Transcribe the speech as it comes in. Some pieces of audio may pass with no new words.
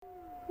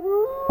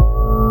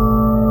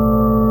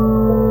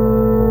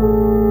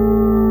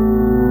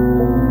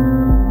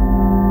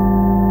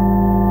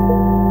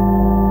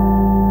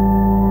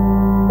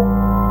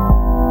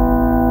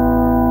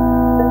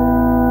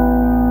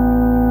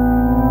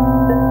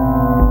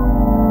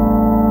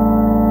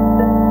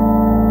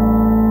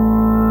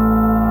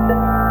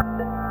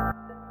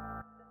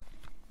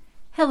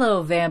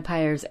Hello,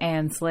 vampires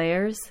and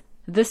slayers.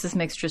 This is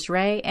Mixtress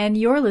Ray, and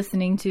you're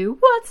listening to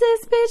What's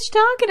This Bitch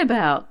Talking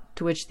About?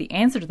 To which the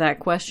answer to that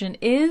question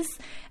is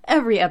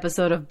every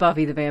episode of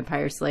Buffy the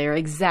Vampire Slayer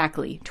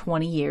exactly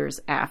 20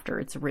 years after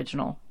its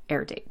original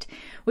air date.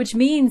 Which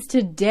means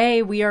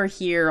today we are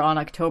here on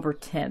October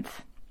 10th.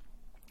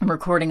 I'm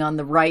recording on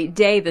the right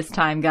day this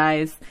time,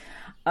 guys.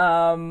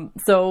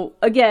 So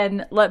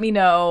again, let me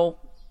know.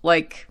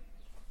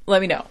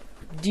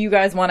 Do you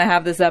guys want to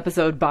have this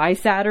episode by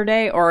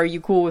Saturday, or are you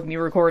cool with me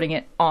recording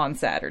it on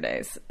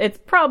Saturdays? It's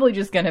probably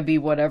just going to be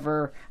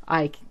whatever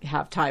I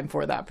have time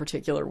for that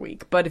particular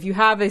week. But if you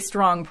have a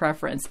strong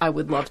preference, I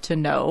would love to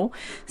know.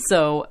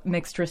 So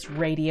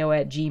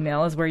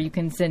mixtressradio@gmail.com is where you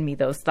can send me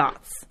those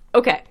thoughts.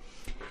 Okay.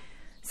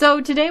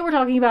 So today we're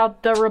talking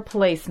about The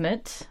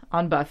Replacement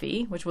on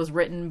Buffy, which was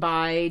written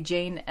by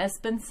Jane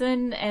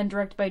Espenson and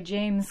directed by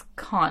James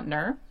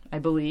Contner, I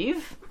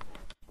believe.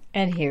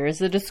 And here's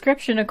the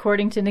description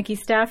according to Nikki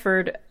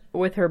Stafford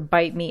with her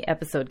Bite Me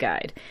episode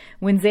guide.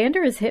 When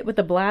Xander is hit with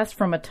a blast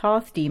from a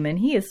Toth demon,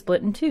 he is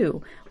split in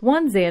two.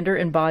 One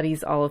Xander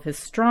embodies all of his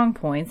strong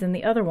points, and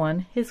the other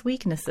one his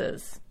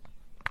weaknesses.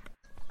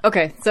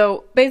 Okay,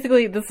 so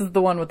basically this is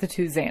the one with the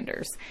two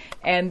Xanders.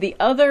 And the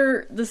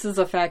other, this is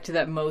a fact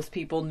that most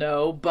people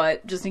know,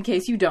 but just in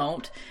case you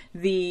don't,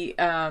 the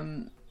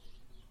other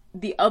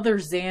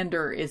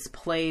Xander is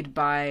played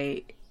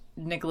by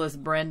Nicholas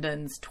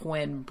Brendan's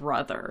twin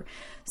brother.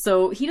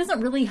 So he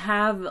doesn't really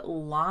have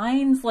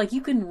lines. Like,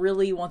 you can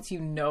really, once you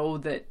know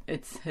that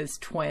it's his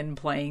twin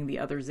playing the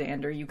other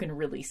Xander, you can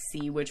really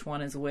see which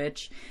one is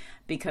which,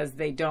 because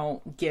they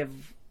don't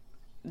give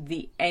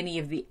any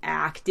of the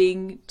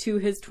acting to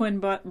his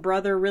twin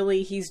brother,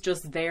 really. He's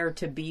just there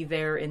to be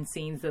there in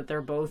scenes that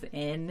they're both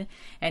in,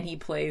 and he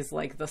plays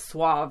like the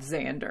suave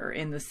Xander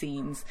in the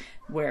scenes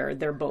where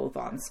they're both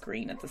on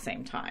screen at the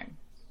same time.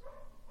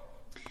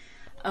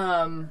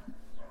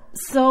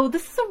 So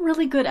this is a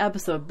really good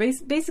episode.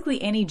 Basically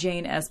any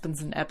Jane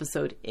Espenson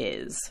episode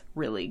is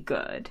really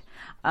good.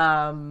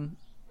 Sorry,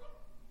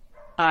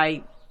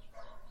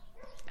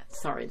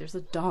 there's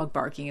a dog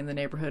barking in the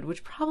neighborhood,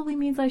 which probably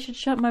means I should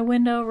shut my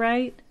window,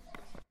 right?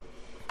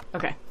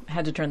 Okay, I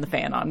had to turn the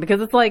fan on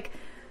because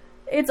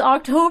it's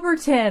October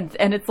 10th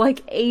and it's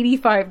like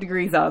 85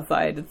 degrees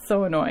outside. It's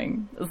so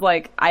annoying. It's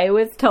like, I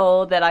was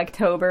told that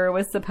October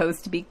was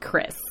supposed to be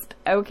crisp,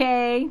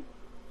 okay?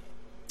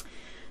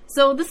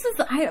 So this is,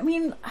 I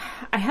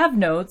have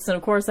notes, and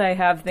of course I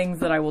have things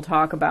that I will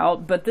talk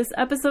about, but this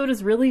episode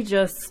is really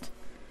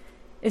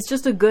it's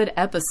just a good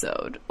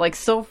episode. Like,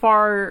 so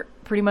far,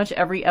 pretty much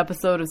every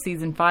episode of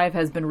season 5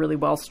 has been really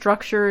well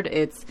structured.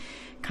 It's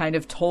kind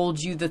of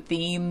told you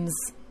the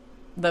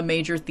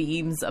major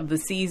themes of the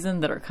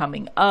season that are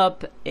coming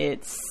up.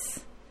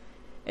 It's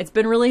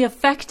been really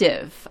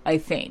effective, I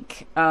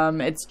think.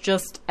 It's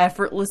just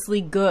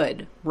effortlessly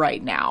good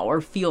right now,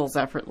 or feels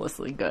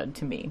effortlessly good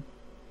to me.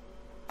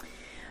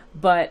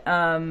 But,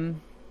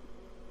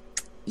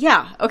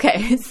 yeah,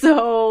 okay,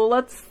 so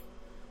let's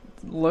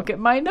look at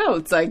my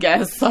notes, I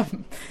guess.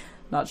 I'm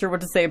not sure what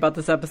to say about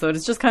this episode.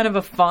 It's just kind of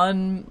a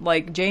fun,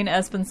 like, Jane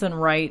Espenson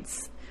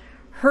writes,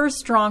 her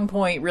strong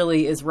point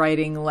really is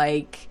writing,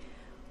 like,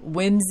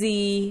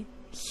 whimsy,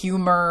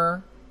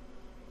 humor,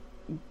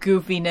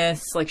 goofiness.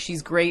 Like,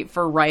 she's great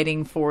for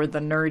writing for the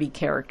nerdy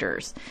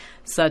characters,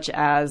 such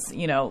as,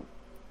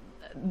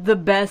 the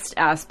best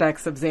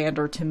aspects of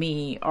Xander to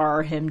me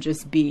are him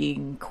just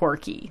being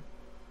quirky.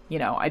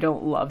 I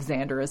don't love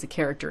Xander as a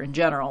character in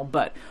general,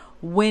 but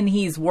when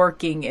he's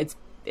working, it's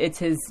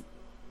his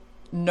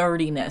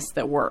nerdiness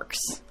that works,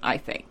 I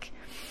think.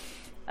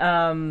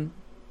 So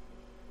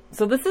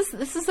this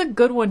is a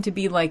good one to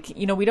be like,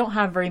 we don't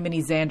have very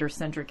many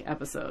Xander-centric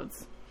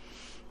episodes,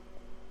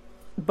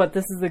 but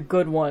this is a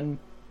good one.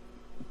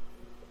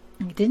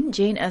 Didn't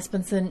Jane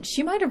Espenson,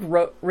 she might have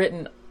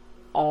written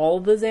all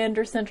the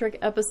Xander-centric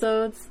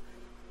episodes.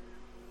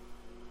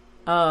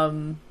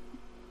 Okay,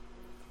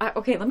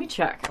 let me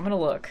check. I'm gonna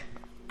look.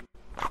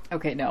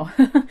 Okay, no.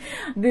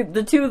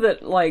 the two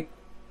that, like,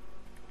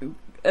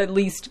 at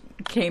least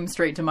came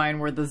straight to mind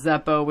were the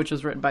Zeppo, which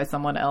was written by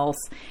someone else,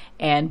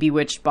 and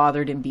Bewitched,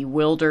 Bothered, and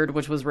Bewildered,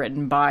 which was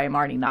written by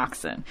Marty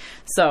Noxon.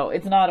 So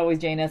it's not always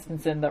Jane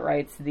Espenson that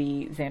writes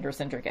the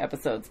Xander-centric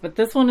episodes, but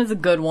this one is a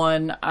good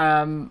one.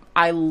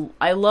 I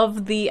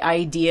love the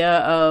idea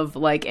of,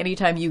 like,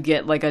 anytime you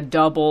get, like, a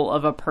double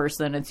of a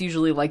person, it's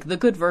usually, like, the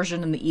good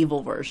version and the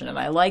evil version, and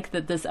I like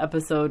that this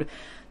episode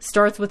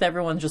starts with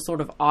everyone just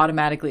sort of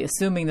automatically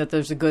assuming that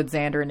there's a good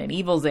Xander and an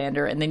evil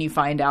Xander, and then you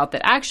find out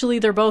that actually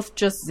they're both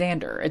just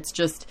Xander. It's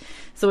just,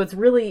 so it's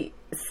really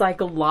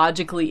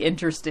psychologically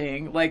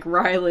interesting. Like,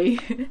 Riley,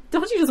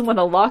 don't you just want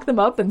to lock them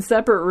up in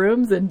separate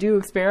rooms and do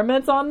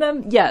experiments on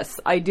them? Yes,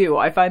 I do.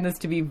 I find this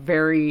to be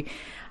very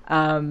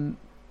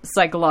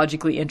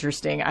psychologically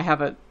interesting. I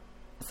have a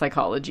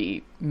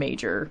psychology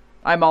major.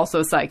 I'm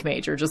also a psych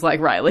major, just like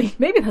Riley.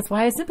 Maybe that's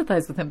why I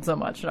sympathize with him so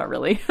much. Not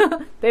really.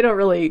 They don't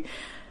really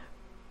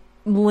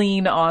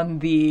lean on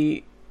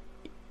the,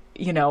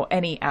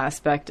 any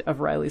aspect of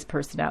Riley's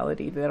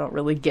personality. They don't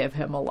really give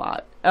him a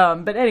lot.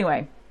 But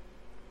anyway,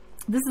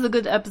 this is a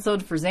good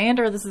episode for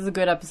Xander. This is a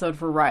good episode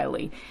for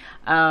Riley.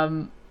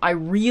 I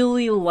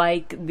really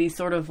like the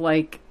sort of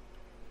like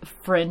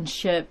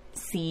friendship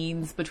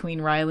scenes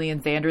between Riley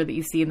and Xander that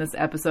you see in this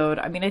episode.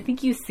 I mean, I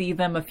think you see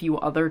them a few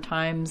other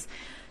times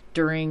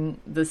during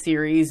the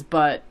series,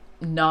 but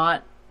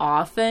not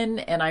often.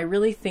 And I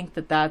really think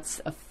that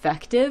that's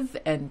effective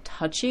and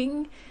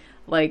touching.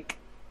 Like,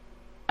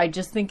 I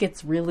just think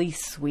it's really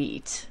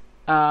sweet.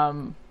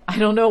 I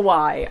don't know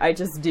why. I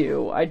just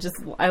do.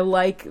 I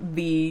like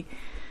the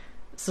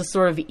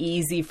sort of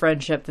easy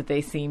friendship that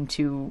they seem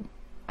to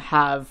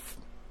have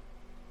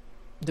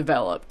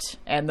developed,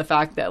 and the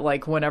fact that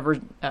like whenever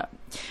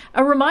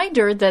a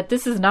reminder that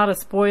this is not a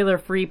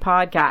spoiler-free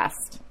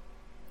podcast.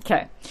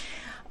 Okay.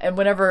 And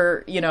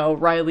whenever, you know,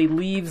 Riley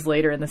leaves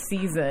later in the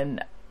season,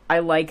 I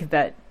like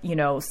that, you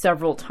know,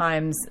 several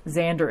times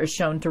Xander is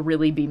shown to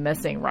really be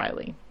missing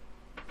Riley.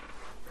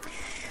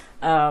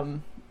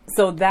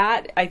 So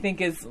that, I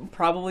think, is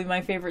probably my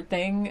favorite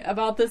thing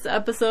about this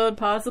episode,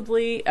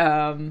 possibly.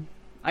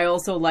 I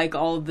also like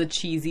all of the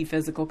cheesy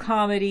physical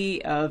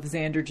comedy of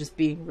Xander just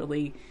being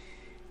really,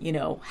 you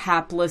know,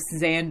 hapless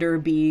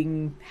Xander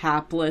being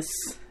hapless.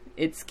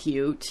 It's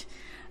cute.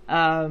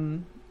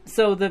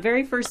 So the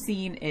very first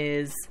scene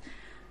is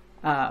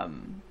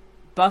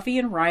Buffy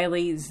and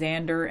Riley,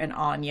 Xander, and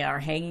Anya are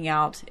hanging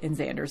out in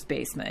Xander's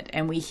basement,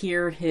 and we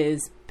hear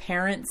his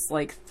parents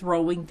like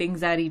throwing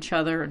things at each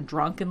other and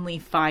drunkenly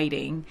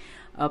fighting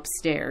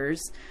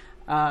upstairs.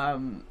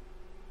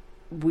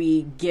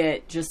 We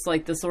get just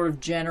like the sort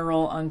of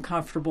general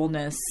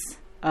uncomfortableness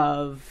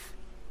of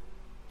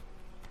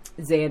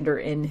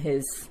Xander in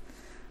his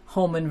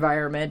home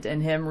environment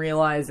and him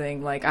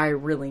realizing like, I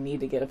really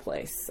need to get a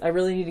place.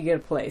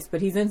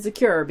 But he's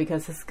insecure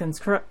because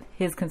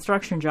his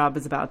construction job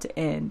is about to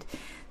end.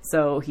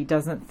 So he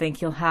doesn't think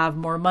he'll have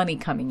more money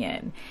coming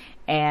in.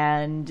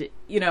 And,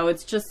 you know,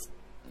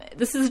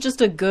 this is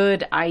just a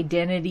good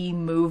identity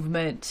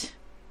movement,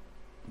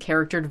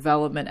 character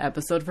development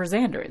episode for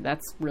Xander.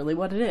 That's really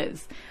what it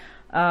is.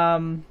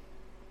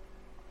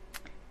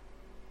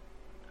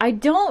 I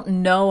don't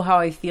know how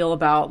I feel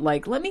about,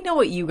 like, let me know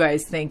what you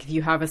guys think if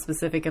you have a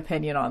specific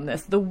opinion on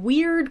this. The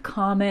weird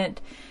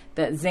comment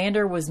that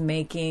Xander was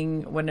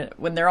making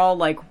when they're all,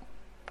 like,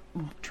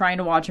 trying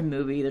to watch a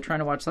movie. They're trying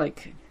to watch,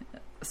 like,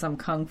 some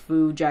Kung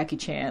Fu Jackie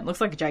Chan. It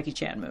looks like a Jackie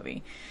Chan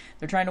movie.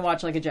 They're trying to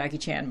watch, like, a Jackie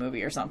Chan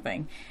movie or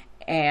something.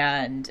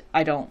 And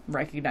I don't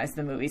recognize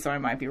the movie, so I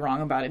might be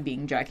wrong about it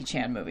being Jackie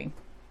Chan movie.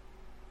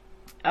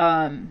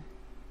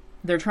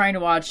 They're trying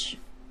to watch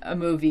a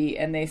movie,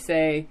 and they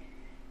say,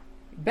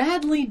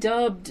 badly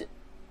dubbed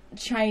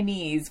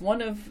Chinese,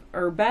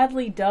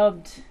 badly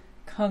dubbed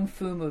Kung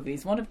Fu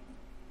movies, one of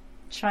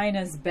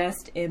China's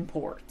best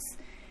imports.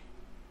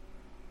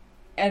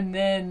 And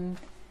then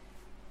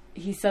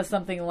he says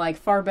something like,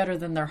 far better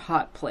than their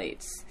hot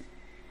plates.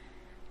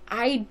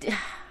 I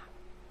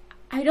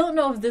don't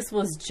know if this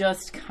was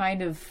just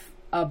kind of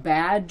a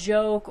bad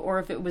joke or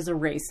if it was a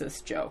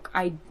racist joke.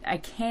 I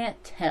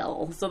can't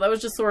tell. So that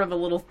was just sort of a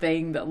little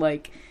thing that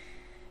like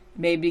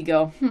made me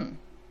go,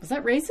 was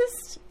that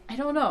racist? I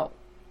don't know.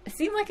 It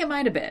seemed like it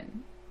might have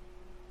been.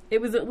 It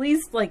was at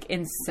least, like,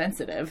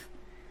 insensitive.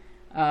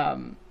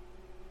 So,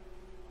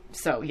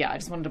 yeah, I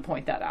just wanted to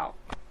point that out.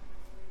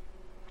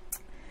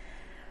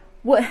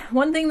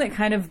 One thing that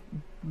kind of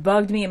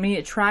bugged me, I mean,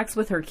 it tracks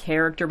with her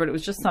character, but it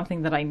was just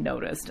something that I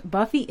noticed.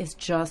 Buffy is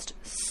just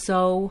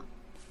so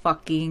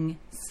fucking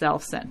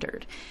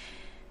self-centered.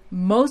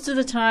 Most of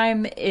the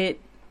time,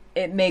 it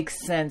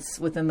makes sense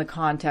within the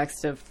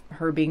context of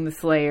her being the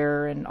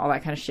Slayer and all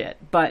that kind of shit.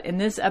 But in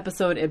this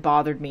episode, it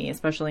bothered me,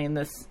 especially in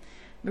this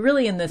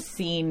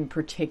scene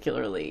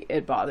particularly,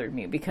 it bothered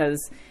me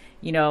because,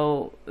 you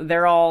know,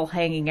 they're all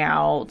hanging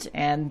out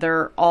and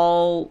they're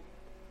all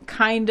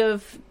kind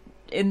of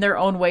in their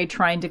own way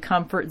trying to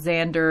comfort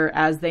Xander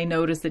as they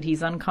notice that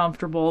he's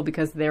uncomfortable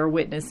because they're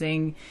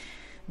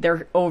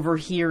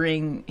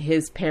overhearing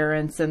his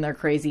parents and their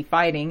crazy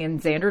fighting,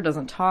 and Xander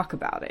doesn't talk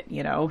about it,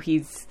 you know,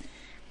 he's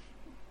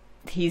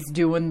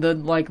doing the,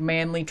 like,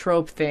 manly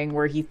trope thing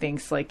where he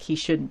thinks, like, he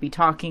shouldn't be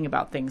talking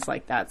about things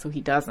like that, so he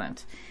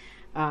doesn't.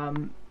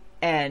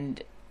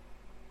 And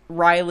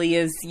Riley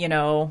is, you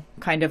know,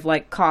 kind of,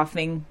 like,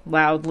 coughing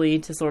loudly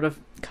to sort of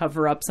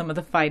cover up some of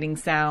the fighting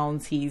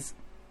sounds. He's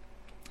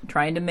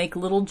trying to make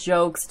little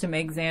jokes to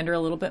make Xander a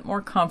little bit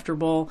more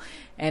comfortable.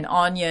 And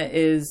Anya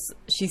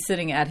she's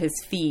sitting at his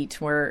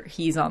feet where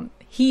he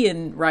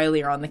and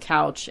Riley are on the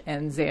couch,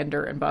 and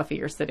Xander and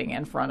Buffy are sitting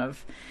in front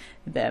of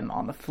them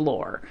on the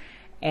floor.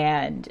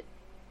 And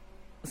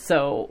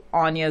so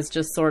Anya's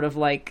just sort of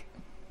like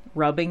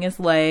rubbing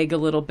his leg a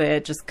little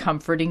bit, just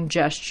comforting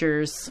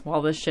gestures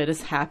while this shit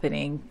is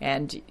happening,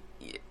 and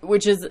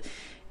which is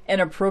an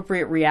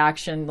appropriate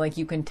reaction. Like,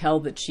 you can tell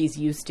that she's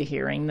used to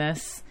hearing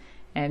this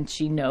and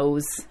she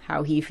knows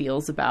how he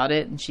feels about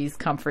it, and she's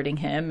comforting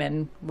him,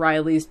 and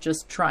Riley's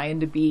just trying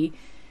to be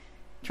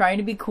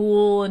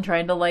cool and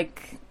trying to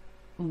like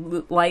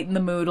lighten the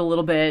mood a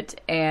little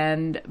bit,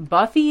 and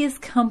Buffy is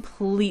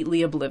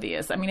completely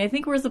oblivious. I mean, I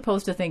think we're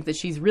supposed to think that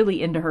she's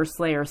really into her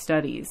Slayer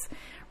studies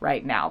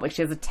right now. Like,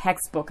 she has a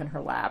textbook in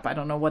her lap. I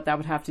don't know what that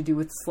would have to do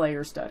with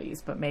Slayer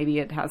studies, but maybe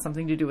it has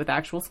something to do with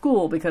actual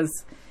school, because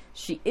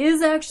she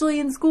is actually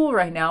in school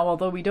right now,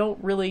 although we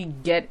don't really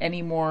get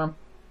any more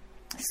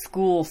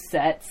school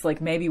sets.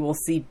 Like, maybe we'll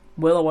see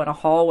Willow in a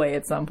hallway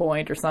at some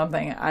point or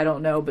something. I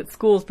don't know, but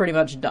school's pretty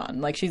much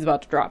done. Like, she's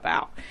about to drop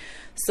out.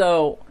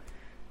 So,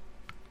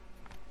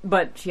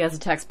 but she has a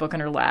textbook in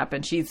her lap,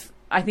 and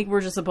I think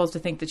we're just supposed to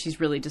think that she's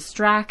really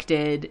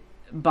distracted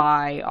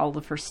by all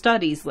of her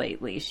studies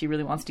lately. She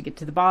really wants to get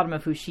to the bottom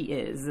of who she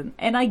is.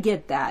 And I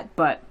get that,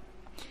 but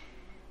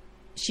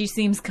she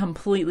seems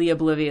completely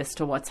oblivious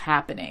to what's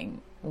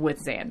happening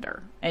with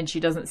Xander. And she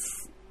doesn't,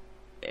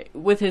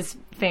 with his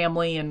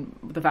family and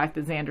the fact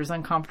that Xander's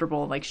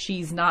uncomfortable, like,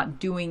 she's not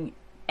doing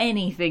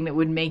anything that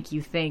would make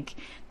you think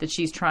that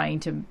she's trying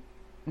to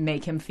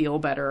make him feel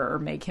better or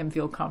make him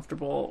feel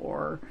comfortable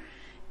or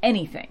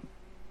anything.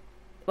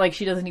 Like,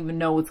 she doesn't even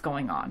know what's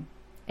going on.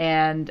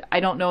 And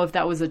I don't know if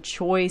that was a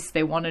choice.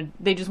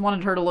 They just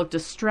wanted her to look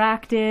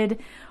distracted,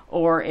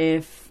 or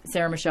if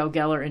Sarah Michelle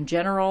Gellar in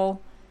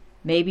general,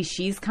 maybe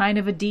she's kind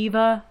of a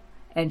diva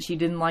and she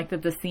didn't like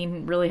that the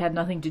scene really had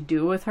nothing to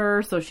do with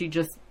her, so she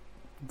just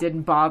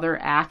didn't bother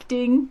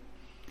acting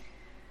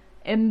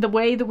in the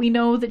way that we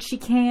know that she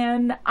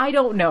can. I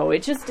don't know. I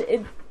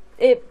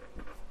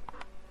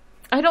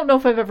don't know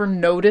if I've ever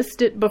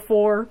noticed it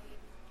before,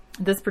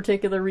 this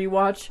particular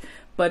rewatch,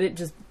 but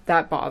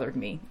that bothered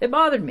me. It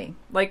bothered me.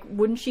 Like,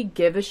 wouldn't she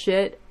give a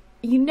shit?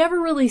 You never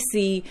really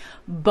see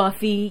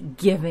Buffy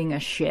giving a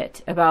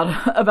shit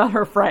about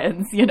her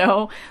friends, you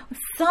know?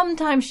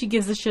 Sometimes she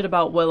gives a shit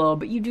about Willow,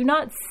 but you do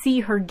not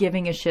see her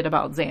giving a shit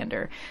about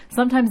Xander.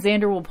 Sometimes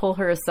Xander will pull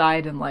her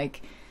aside and,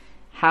 like,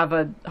 have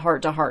a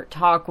heart-to-heart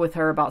talk with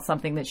her about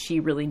something that she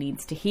really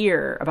needs to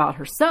hear about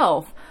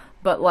herself,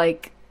 but,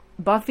 like,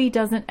 Buffy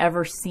doesn't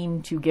ever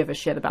seem to give a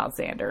shit about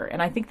Xander,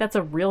 and I think that's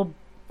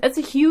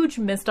a huge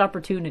missed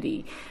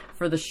opportunity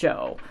for the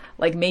show.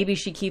 Like, maybe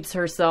she keeps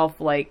herself,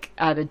 like,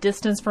 at a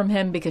distance from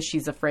him because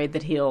she's afraid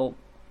that he'll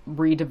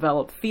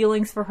redevelop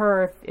feelings for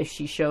her if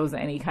she shows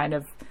any kind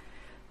of...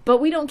 But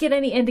we don't get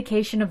any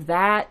indication of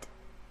that.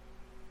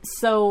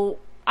 So,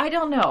 I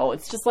don't know.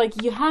 It's just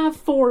like, you have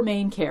 4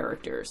 main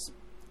characters.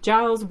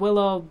 Giles,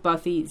 Willow,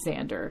 Buffy,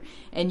 Xander.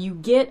 And you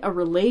get a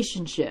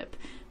relationship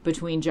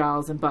between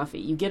Giles and Buffy.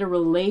 You get a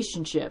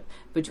relationship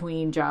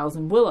between Giles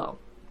and Willow.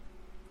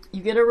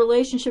 You get a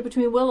relationship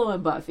between Willow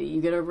and Buffy.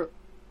 You get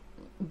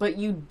but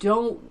you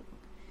don't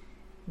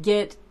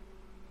get...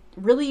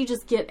 Really, you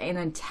just get an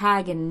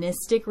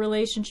antagonistic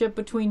relationship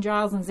between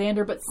Giles and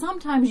Xander, but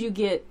sometimes you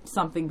get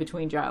something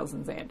between Giles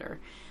and Xander.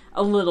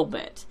 A little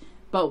bit.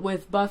 But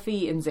with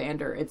Buffy and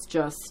Xander, it's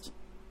just...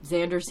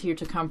 Xander's here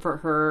to comfort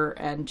her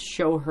and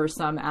show her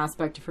some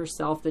aspect of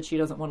herself that she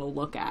doesn't want to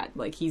look at.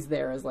 Like, he's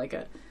there as like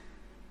a...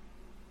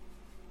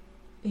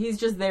 He's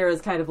just there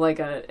as kind of like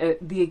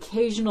the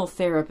occasional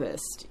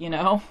therapist, you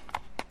know?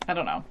 I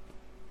don't know.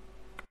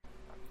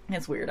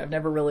 It's weird. I've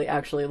never really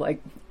actually,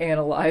 like,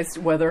 analyzed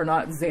whether or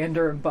not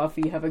Xander and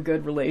Buffy have a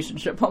good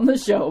relationship on the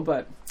show,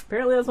 but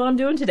apparently that's what I'm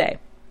doing today.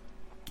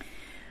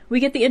 We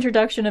get the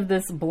introduction of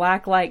this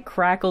blacklight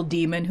crackle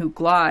demon who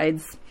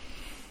glides.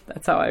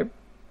 That's how I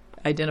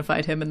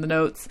identified him in the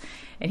notes.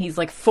 And he's,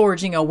 like,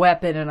 forging a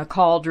weapon in a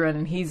cauldron,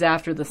 and he's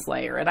after the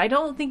Slayer. And I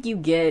don't think you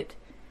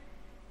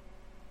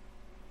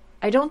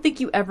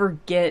ever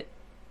get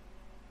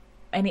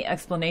any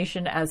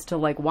explanation as to,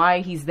 like,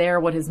 why he's there,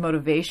 what his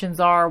motivations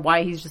are,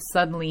 why he's just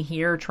suddenly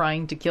here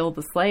trying to kill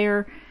the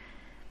Slayer.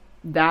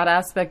 That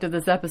aspect of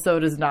this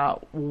episode is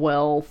not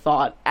well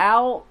thought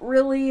out,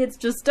 really. It's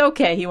just,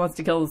 okay, he wants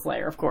to kill the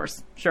Slayer, of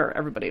course. Sure,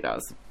 everybody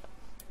does.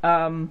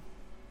 Then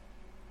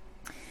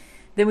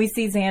we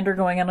see Xander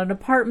going on an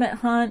apartment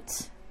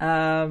hunt.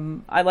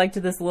 I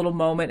liked this little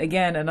moment.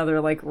 Again, another,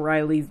 like,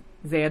 Riley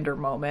Xander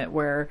moment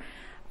where...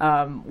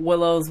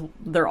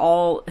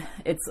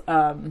 it's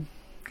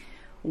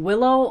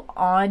Willow,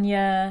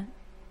 Anya,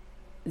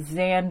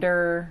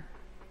 Xander,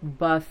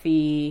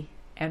 Buffy,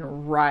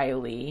 and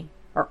Riley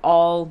are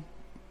all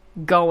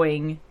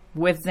going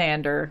with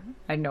Xander.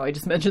 I know I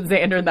just mentioned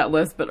Xander in that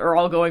list, but are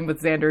all going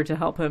with Xander to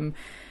help him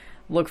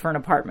look for an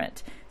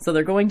apartment. So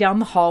they're going down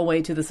the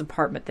hallway to this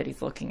apartment that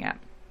he's looking at.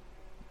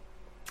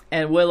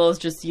 And Willow's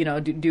just, you know,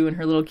 doing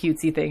her little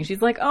cutesy thing.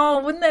 She's like,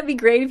 oh, wouldn't that be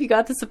great if you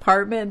got this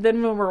apartment? And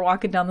then when we're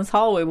walking down this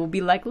hallway, we'll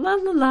be like, la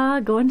la la,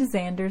 going to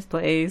Xander's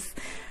place.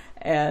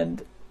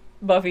 And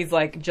Buffy's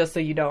like, just so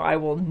you know, I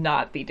will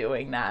not be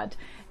doing that.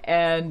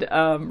 And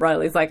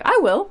Riley's like, I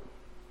will.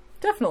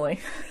 Definitely.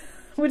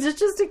 Which is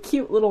just a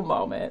cute little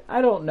moment.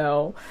 I don't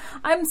know.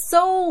 I'm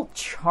so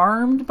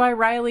charmed by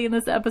Riley in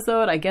this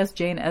episode. I guess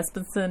Jane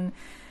Espenson,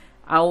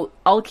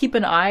 I'll keep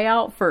an eye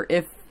out for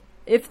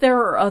if there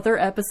are other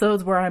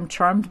episodes where I'm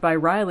charmed by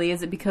Riley.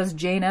 Is it because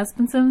Jane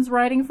Espenson's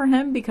writing for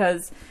him?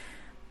 Because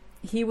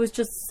he was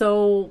just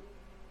so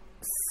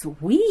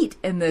sweet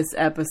in this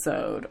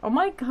episode. Oh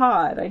my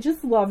god, I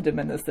just loved him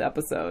in this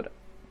episode.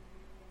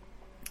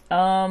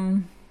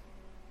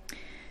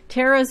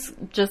 Tara's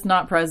just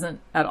not present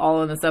at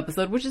all in this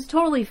episode, which is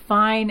totally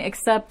fine,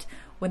 except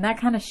when that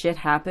kind of shit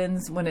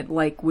happens, when it,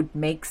 like, would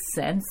make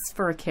sense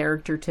for a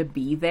character to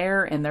be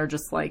there, and they're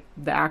just, like,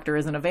 the actor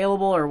isn't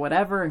available or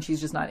whatever, and she's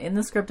just not in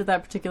the script of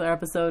that particular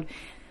episode,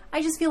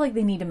 I just feel like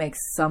they need to make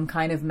some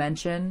kind of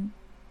mention.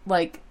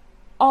 Like,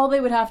 all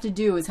they would have to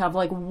do is have,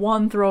 like,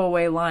 one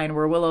throwaway line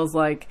where Willow's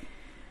like,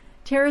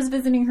 Tara's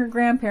visiting her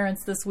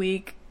grandparents this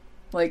week.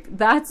 Like,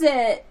 that's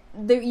it.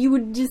 You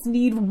would just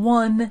need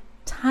one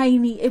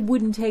tiny, it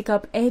wouldn't take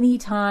up any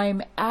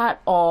time at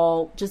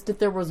all, just if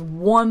there was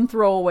one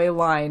throwaway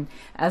line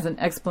as an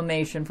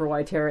explanation for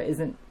why Tara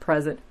isn't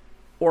present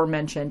or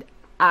mentioned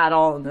at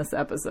all in this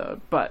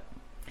episode. But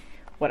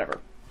whatever,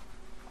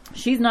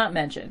 she's not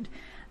mentioned.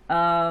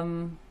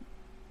 The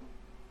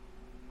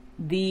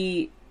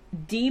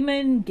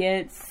demon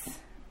gets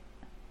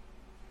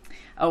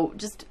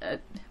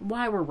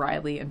why were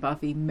Riley and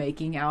Buffy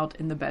making out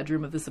in the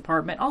bedroom of this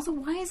apartment? Also,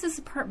 why is this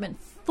apartment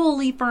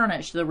fully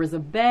furnished? There was a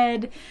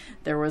bed,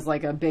 there was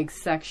like a big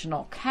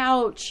sectional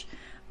couch.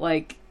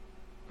 Like,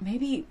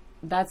 maybe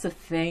that's a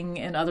thing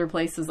in other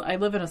places. I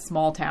live in a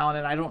small town,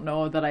 and I don't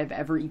know that I've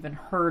ever even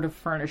heard of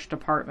furnished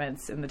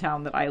apartments in the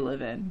town that I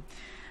live in.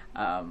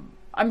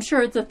 I'm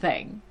sure it's a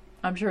thing.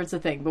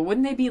 But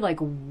wouldn't they be like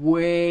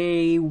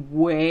way,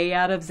 way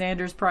out of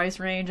Xander's price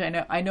range?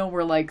 I know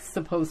we're like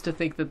supposed to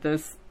think that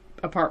this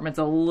apartment's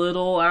a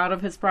little out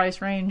of his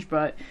price range,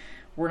 but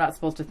we're not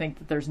supposed to think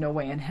that there's no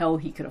way in hell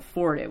he could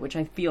afford it, which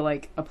I feel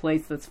like a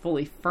place that's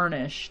fully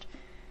furnished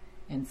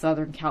in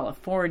Southern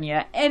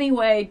California.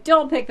 Anyway,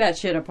 don't pick that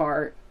shit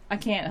apart. I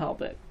can't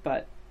help it,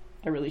 but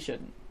I really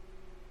shouldn't.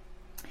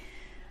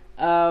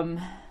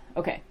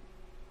 Okay.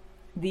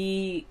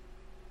 The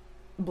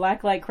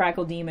Blacklight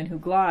Crackle demon who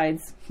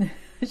glides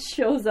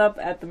shows up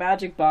at the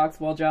magic box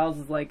while Giles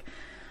is like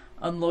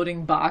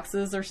unloading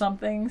boxes or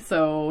something.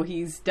 So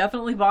he's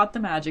definitely bought the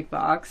magic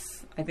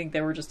box. I think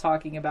they were just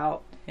talking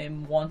about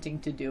him wanting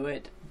to do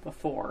it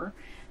before.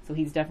 So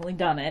he's definitely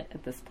done it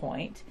at this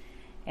point.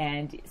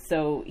 And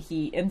so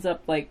he ends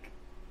up like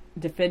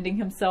defending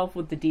himself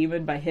with the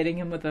demon by hitting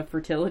him with a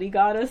fertility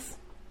goddess.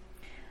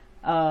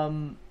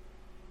 But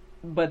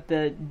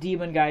the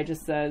demon guy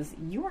just says,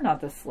 "You are not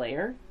the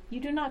Slayer.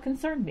 You do not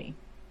concern me."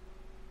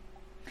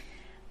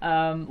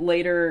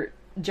 Later,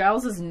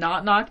 Giles is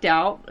not knocked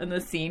out in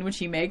this scene, which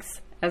he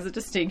makes as a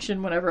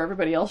distinction whenever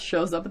everybody else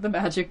shows up at the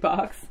magic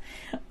box.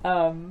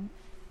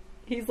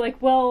 He's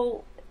like,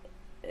 well,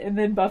 and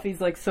then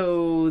Buffy's like,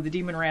 so the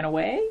demon ran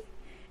away?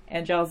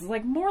 And Giles is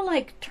like, more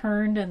like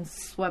turned and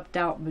swept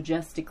out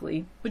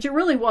majestically, which it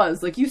really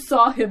was. Like, you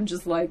saw him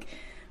just like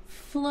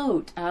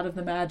float out of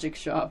the magic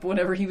shop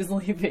whenever he was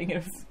leaving.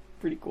 It was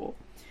pretty cool.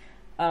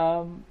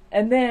 And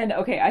then,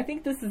 okay, I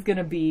think this is going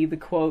to be the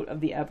quote of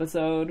the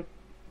episode.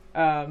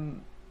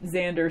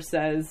 Xander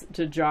says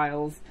to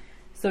Giles,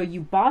 "So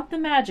you bought the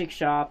magic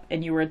shop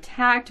and you were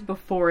attacked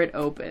before it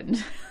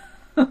opened."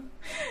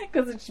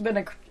 Because it's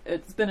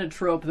been a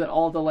trope that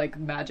all the like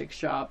magic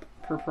shop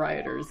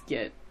proprietors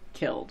get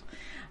killed.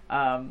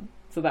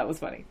 So that was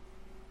funny.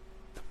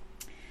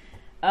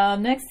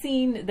 Next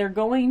scene, they're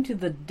going to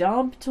the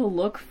dump to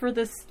look for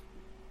this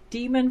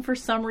demon for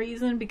some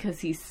reason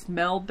because he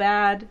smelled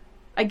bad.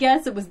 I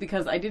guess it was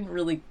because I didn't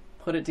really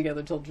put it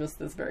together till just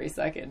this very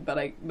second,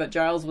 but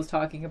Giles was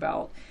talking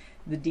about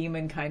the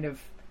demon kind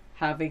of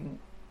having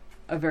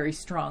a very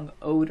strong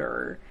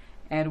odor,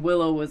 and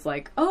Willow was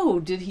like,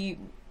 "Oh,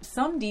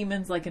 some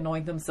demons like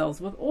anoint themselves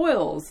with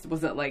oils.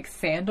 Was it like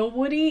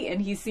sandalwoody?"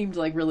 And he seemed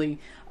like really,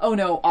 oh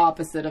no,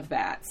 opposite of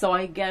that. So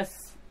I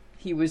guess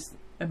he was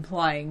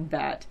implying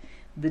that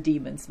the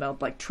demon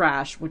smelled like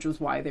trash, which was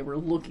why they were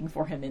looking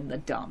for him in the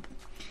dump.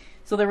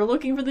 So they were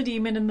looking for the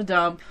demon in the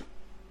dump.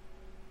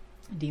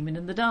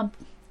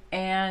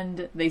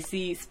 And they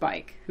see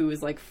Spike, who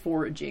is like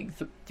foraging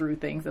through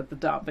things at the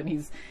dump, and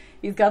he's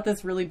got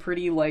this really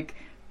pretty like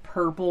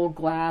purple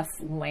glass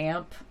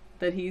lamp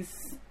that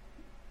he's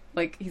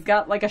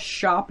got like a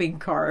shopping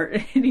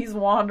cart, and he's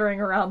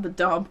wandering around the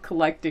dump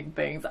collecting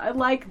things. I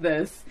like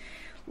this.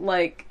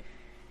 Like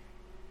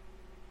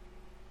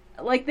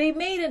they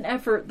made an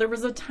effort. There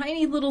was a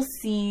tiny little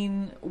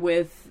scene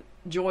with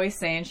Joy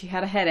saying she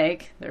had a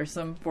headache. There's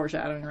some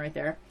foreshadowing right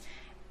there.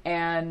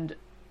 And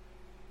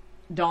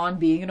Dawn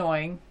being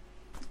annoying.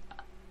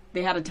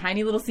 They had a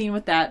tiny little scene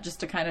with that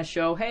just to kind of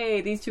show, hey,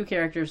 these two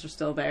characters are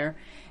still there.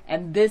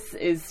 And this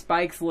is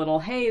Spike's little,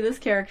 hey, this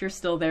character's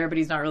still there, but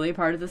he's not really a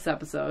part of this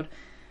episode.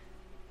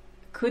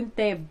 Couldn't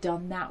they have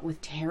done that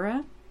with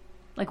Tara?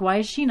 Like, why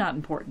is she not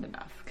important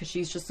enough? Because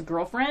she's just a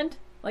girlfriend?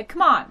 Like,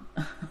 come on.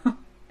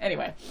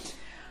 Anyway.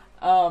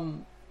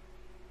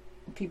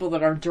 People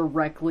that are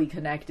directly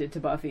connected to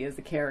Buffy as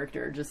a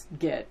character just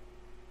get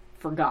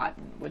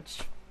forgotten,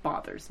 which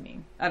bothers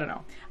me. I don't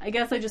know. I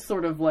guess I just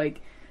sort of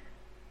like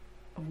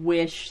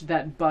wish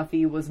that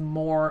Buffy was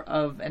more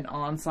of an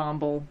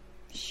ensemble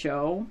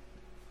show.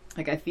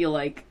 Like, I feel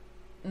like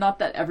not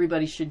that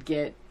everybody should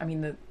get, I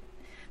mean,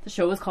 the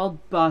show was called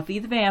Buffy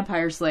the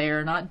Vampire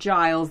Slayer, not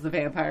Giles the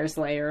Vampire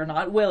Slayer,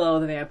 not Willow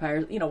the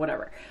Vampire,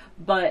 whatever.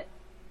 But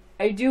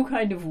I do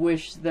kind of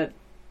wish that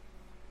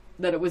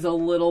it was a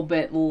little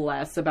bit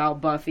less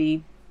about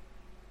Buffy.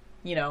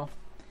 If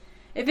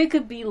it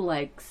could be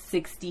like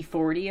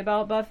 60-40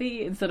 about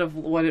Buffy instead of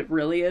what it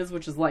really is,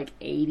 which is like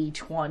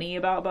 80-20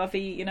 about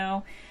Buffy,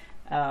 I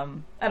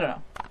don't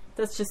know.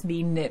 That's just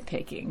me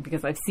nitpicking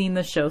because I've seen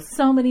the show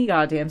so many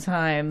goddamn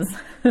times.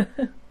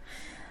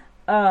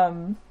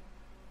 So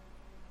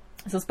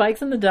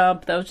Spike's in the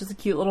dump. That was just a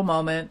cute little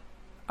moment.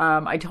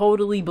 I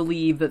totally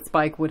believe that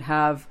Spike would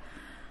have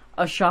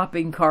a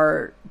shopping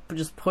cart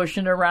just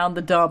pushing around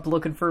the dump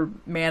looking for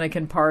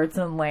mannequin parts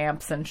and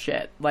lamps and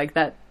shit like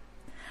that.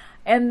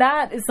 And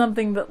that is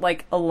something that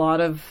like a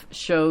lot of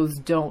shows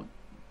don't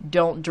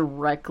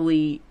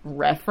directly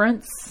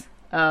reference.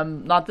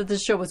 Not that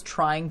this show was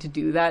trying to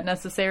do that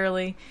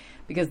necessarily,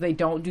 because they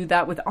don't do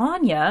that with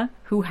Anya,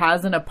 who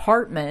has an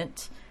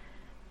apartment,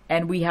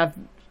 and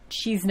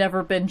she's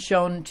never been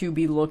shown to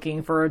be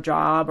looking for a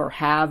job or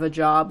have a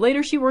job.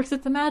 Later she works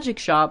at the magic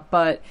shop,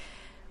 but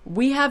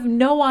we have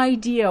no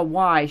idea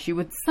why she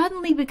would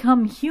suddenly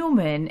become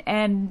human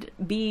and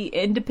be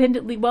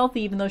independently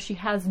wealthy, even though she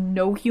has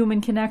no human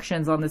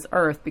connections on this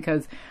earth,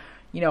 because,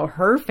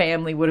 her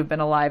family would have been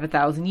alive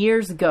 1,000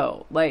 years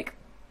ago. Like,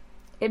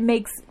 it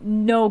makes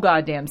no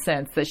goddamn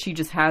sense that she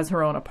just has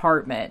her own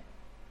apartment.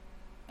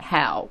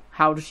 How?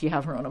 How does she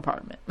have her own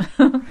apartment?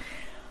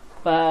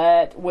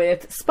 But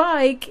with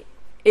Spike,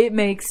 it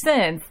makes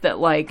sense that,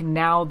 like,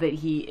 now that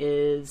he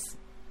is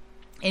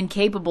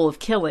incapable of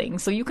killing,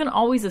 so you can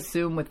always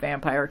assume with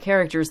vampire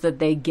characters that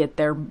they get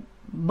their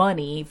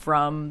money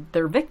from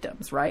their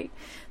victims, right?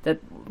 That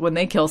when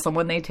they kill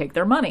someone, they take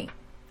their money.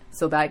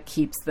 So that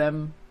keeps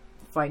them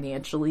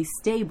financially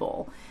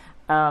stable.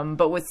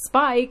 But with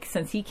Spike,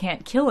 since he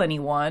can't kill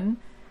anyone,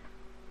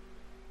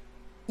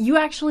 you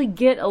actually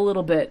get a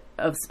little bit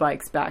of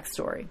Spike's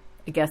backstory.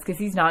 I guess because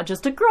he's not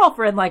just a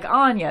girlfriend like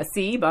Anya.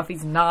 See,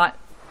 Buffy's not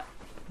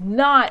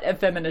a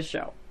feminist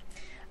show.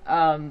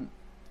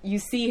 You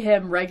see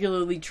him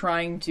regularly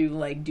trying to,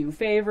 like, do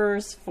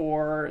favors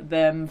for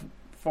them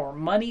for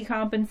money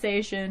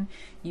compensation.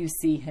 You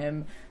see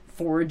him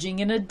foraging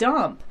in a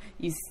dump.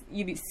 You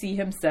see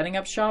him setting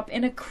up shop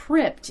in a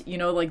crypt.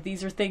 Like,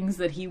 these are things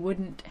that he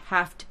wouldn't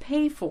have to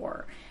pay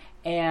for.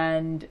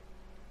 And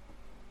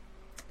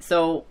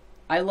so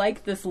I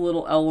like this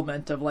little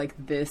element of, like,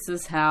 this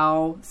is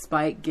how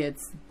Spike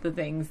gets the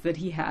things that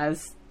he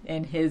has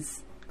in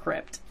his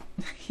crypt.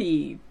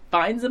 He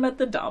finds them at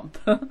the dump.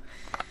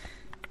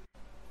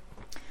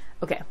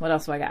 Okay, what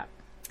else do I got?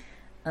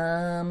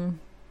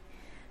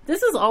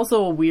 This is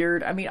also a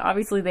weird... I mean,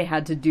 obviously they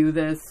had to do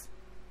this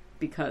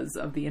because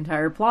of the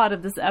entire plot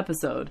of this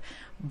episode,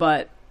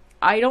 but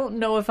I don't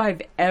know if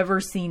I've ever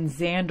seen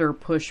Xander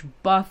push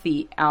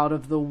Buffy out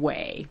of the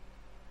way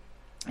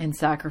and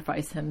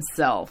sacrifice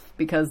himself,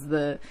 because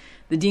the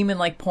demon,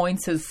 like,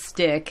 points his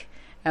stick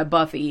at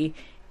Buffy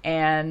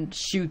and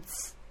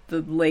shoots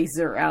the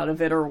laser out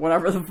of it or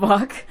whatever the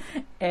fuck,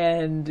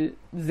 and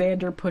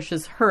Xander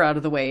pushes her out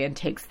of the way and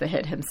takes the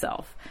hit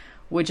himself,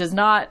 which is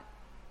not...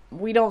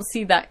 We don't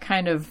see that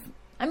kind of...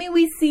 I mean,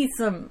 we see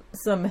some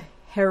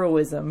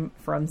heroism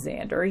from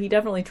Xander. He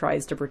definitely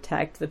tries to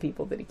protect the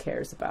people that he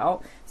cares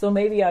about. So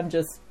maybe I'm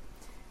just...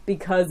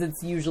 Because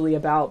it's usually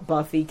about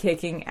Buffy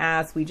kicking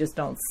ass, we just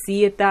don't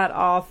see it that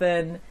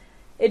often.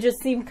 It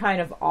just seemed kind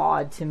of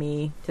odd to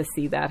me to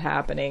see that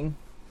happening.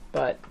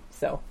 But,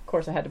 so, of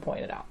course I had to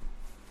point it out.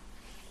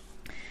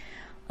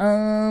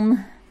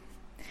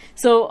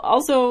 So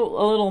also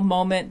a little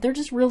moment, they're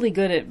just really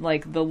good at,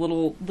 like, the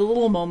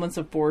little moments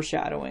of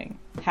foreshadowing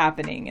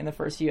happening in the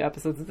first few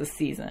episodes of the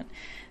season.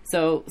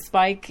 So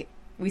Spike,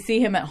 we see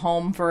him at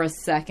home for a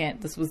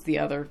second. This was the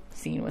other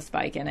scene with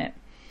Spike in it.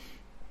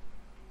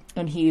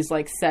 And he's,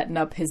 like, setting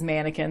up his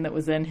mannequin that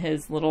was in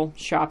his little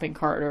shopping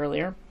cart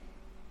earlier.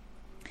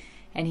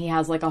 And he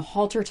has, like, a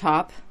halter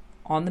top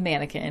on the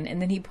mannequin, and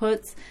then he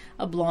puts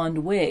a blonde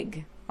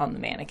wig on the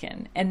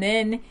mannequin. And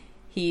then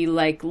he,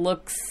 like,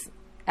 looks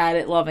at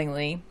it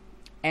lovingly,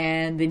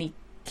 and then he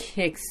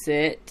kicks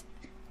it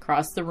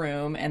across the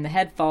room, and the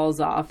head falls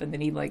off, and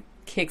then he, like,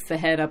 kicks the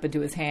head up into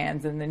his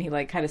hands, and then he,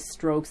 like, kind of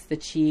strokes the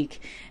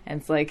cheek,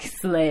 and it's like,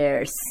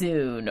 Slayer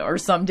soon, or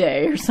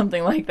someday, or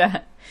something like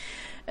that.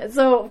 And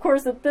so, of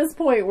course, at this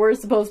point, we're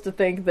supposed to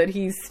think that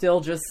he's still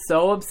just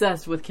so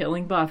obsessed with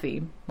killing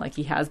Buffy, like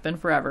he has been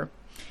forever.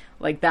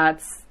 Like,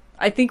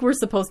 I think we're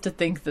supposed to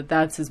think that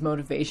that's his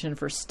motivation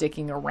for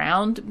sticking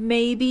around,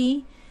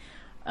 maybe.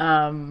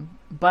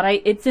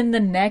 But it's in the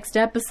next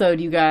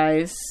episode, you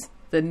guys.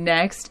 The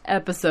next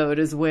episode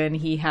is when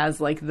he has,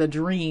 like, the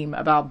dream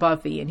about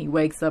Buffy, and he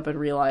wakes up and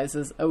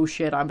realizes, oh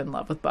shit, I'm in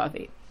love with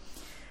Buffy.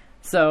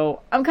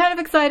 So, I'm kind of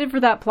excited for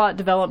that plot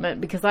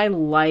development, because I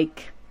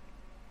like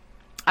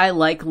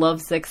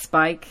lovesick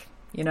Spike,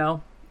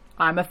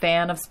 I'm a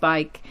fan of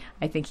Spike.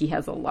 I think he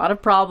has a lot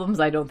of problems.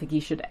 I don't think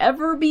he should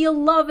ever be a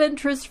love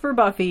interest for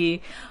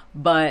Buffy,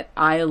 but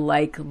I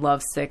like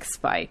lovesick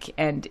Spike.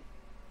 And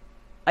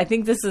I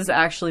think this is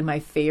actually my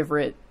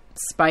favorite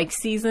Spike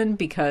season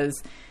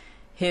because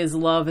his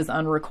love is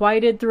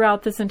unrequited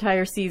throughout this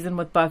entire season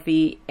with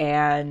Buffy,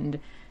 and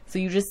so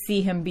you just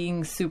see him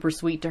being super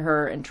sweet to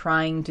her and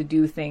trying to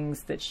do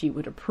things that she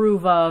would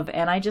approve of,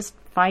 and I just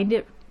find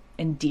it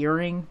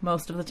endearing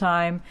most of the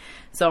time.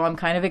 So I'm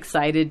kind of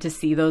excited to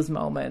see those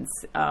moments.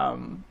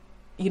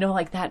 You know,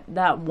 like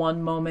that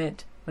one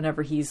moment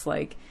whenever he's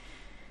like,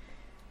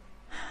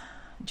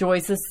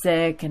 Joyce is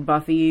sick and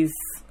Buffy's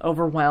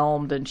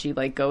overwhelmed, and she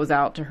like goes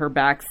out to her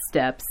back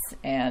steps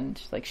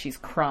and like she's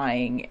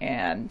crying,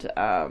 and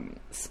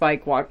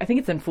Spike I think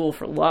it's in Fool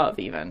for Love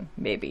even,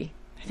 maybe.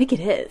 I think it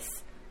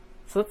is.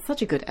 So that's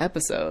such a good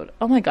episode.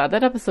 Oh my god,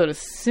 that episode is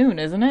soon,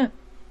 isn't it?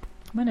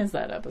 When is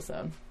that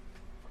episode?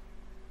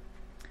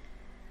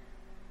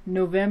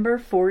 November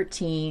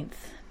 14th.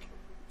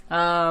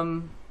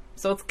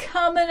 So it's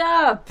coming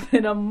up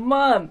in a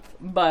month.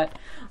 But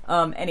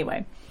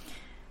anyway,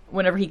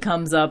 whenever he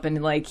comes up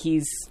and like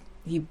he's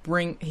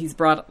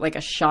brought like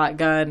a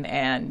shotgun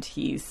and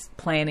he's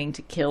planning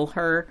to kill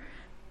her,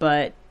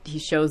 but he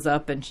shows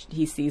up and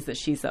he sees that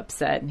she's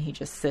upset and he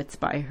just sits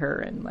by her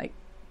and like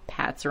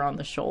pats her on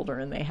the shoulder,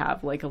 and they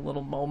have like a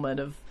little moment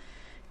of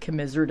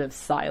commiserative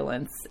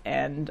silence,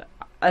 and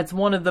it's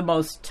one of the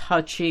most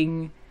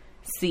touching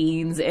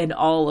scenes in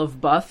all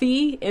of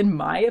Buffy, in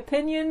my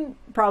opinion,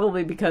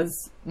 probably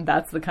because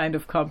that's the kind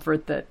of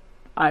comfort that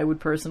I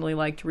would personally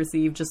like to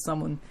receive, just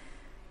someone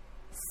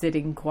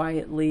sitting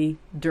quietly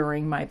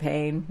during my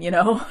pain, you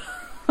know?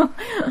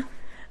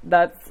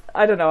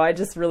 I don't know, I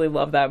just really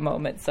love that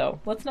moment.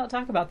 So let's not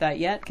talk about that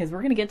yet, because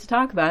we're going to get to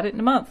talk about it in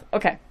a month.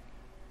 Okay.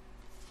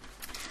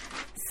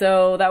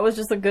 So that was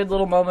just a good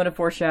little moment of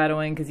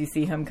foreshadowing, because you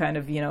see him kind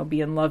of, you know,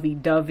 being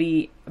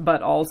lovey-dovey,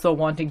 but also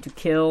wanting to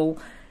kill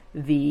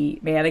the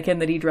mannequin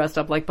that he dressed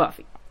up like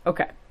Buffy.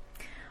 Okay.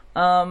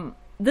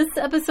 This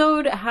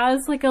episode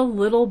has like a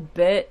little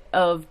bit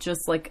of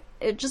just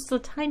a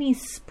tiny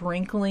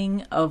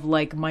sprinkling of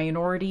like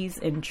minorities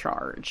in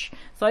charge.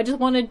 So I just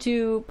wanted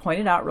to point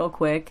it out real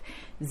quick.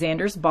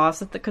 Xander's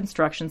boss at the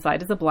construction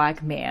site is a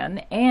black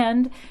man,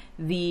 and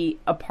the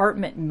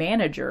apartment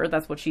manager,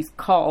 that's what she's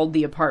called,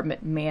 the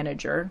apartment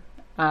manager,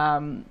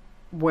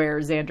 where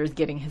Xander's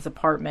getting his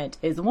apartment,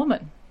 is a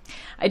woman.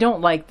 I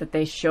don't like that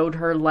they showed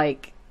her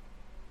like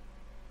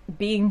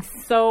being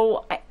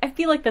so... I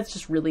feel like that's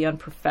just really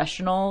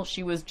unprofessional.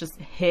 She was just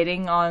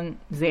hitting on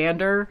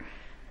Xander.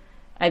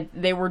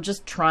 They were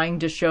just trying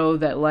to show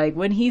that, like,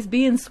 when he's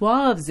being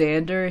suave,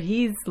 Xander,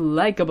 he's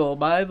likable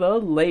by the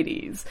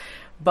ladies.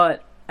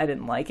 But I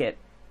didn't like it.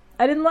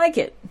 I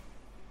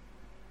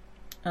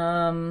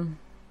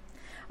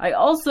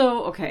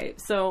also... Okay,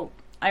 so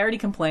I already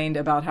complained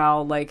about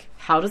how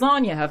does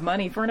Anya have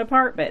money for an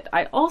apartment?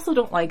 I also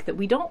don't like that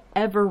we don't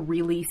ever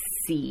really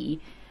see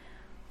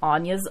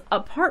Anya's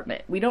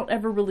apartment. We don't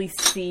ever really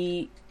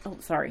see... Oh,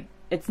 sorry.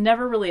 It's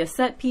never really a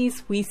set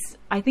piece.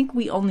 I think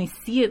we only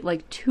see it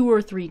like 2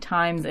 or 3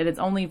 times, and it's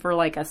only for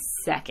like a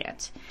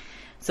second.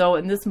 So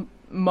in this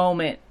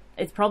moment,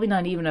 it's probably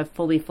not even a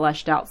fully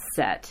fleshed out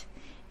set,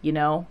 you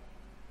know?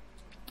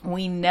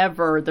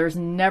 There's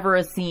never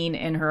a scene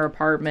in her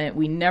apartment.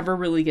 We never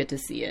really get to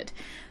see it.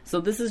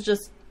 So this is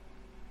just,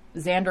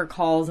 Xander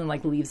calls and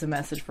like leaves a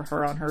message for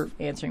her on her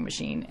answering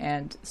machine.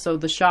 And so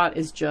the shot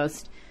is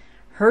just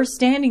her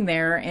standing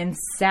there in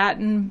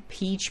satin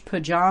peach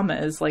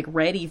pajamas, like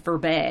ready for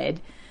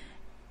bed,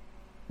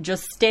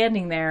 just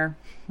standing there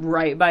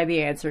right by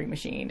the answering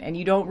machine. And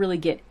you don't really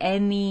get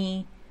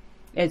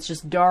it's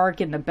just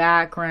dark in the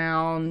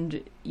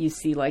background. You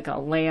see like a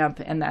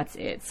lamp, and that's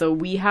it. So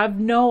we have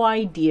no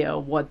idea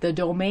what the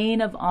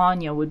domain of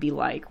Anya would be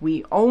like.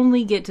 We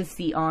only get to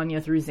see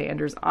Anya through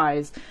Xander's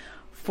eyes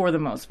for the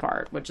most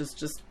part, which is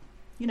just,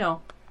 you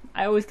know,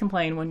 I always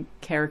complain when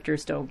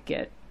characters don't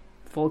get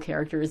full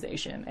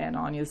characterization, and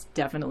Anya's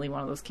definitely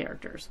one of those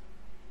characters.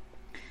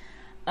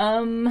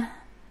 Xander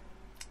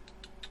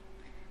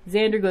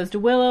goes to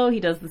Willow. He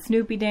does the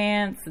Snoopy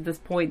dance. At this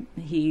point,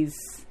 he's,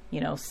 you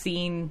know,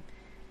 seen,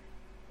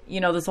 you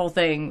know, this whole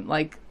thing,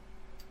 like,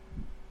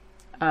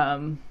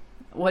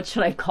 what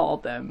should I call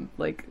them?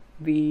 Like,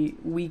 the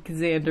weak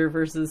Xander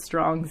versus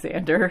strong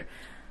Xander.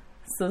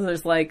 So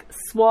there's like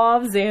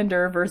Suave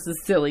Xander versus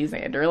Silly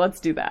Xander. Let's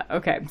do that.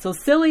 Okay, so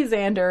Silly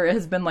Xander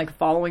has been like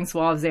following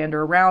Suave Xander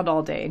around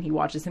all day, and he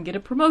watches him get a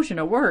promotion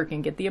at work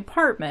and get the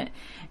apartment,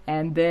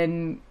 and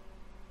then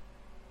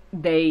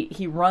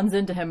he runs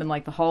into him in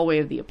like the hallway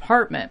of the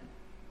apartment,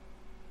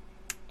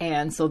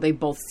 and so they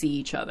both see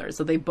each other.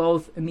 So they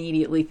both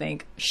immediately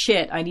think,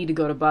 shit, I need to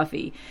go to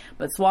Buffy.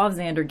 But Suave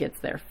Xander gets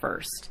there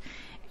first.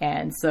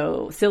 And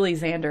so Silly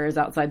Xander is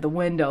outside the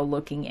window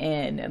looking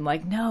in and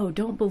like, no,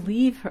 don't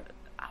believe her.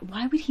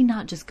 Why would he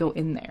not just go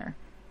in there?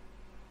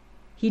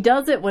 He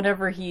does it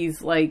whenever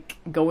he's like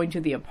going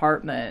to the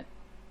apartment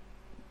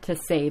to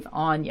save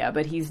Anya,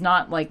 but he's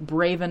not like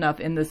brave enough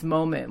in this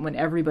moment when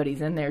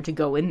everybody's in there to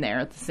go in there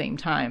at the same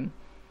time.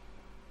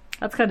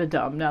 That's kind of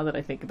dumb now that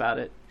I think about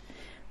it.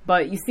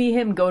 But you see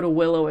him go to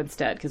Willow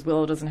instead, because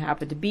Willow doesn't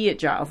happen to be at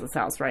Giles'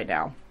 house right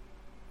now.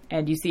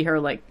 And you see her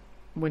like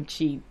when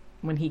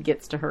he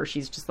gets to her,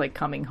 she's just like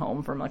coming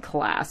home from a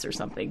class or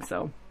something.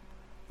 So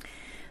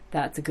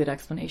that's a good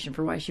explanation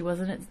for why she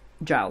wasn't at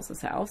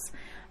Giles's house.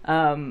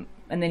 And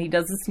then he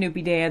does the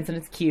Snoopy dance, and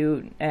it's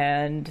cute.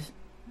 And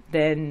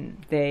then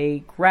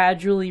they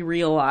gradually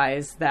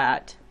realize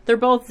that they're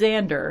both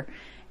Xander,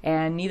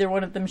 and neither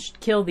one of them should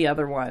kill the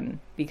other one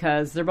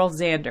because they're both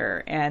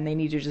Xander, and they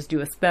need to just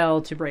do a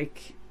spell to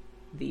break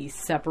the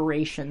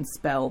separation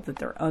spell that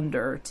they're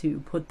under to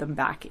put them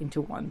back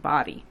into one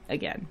body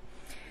again.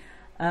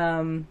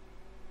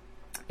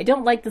 I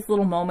don't like this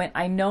little moment.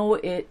 I know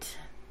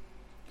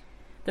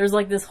there's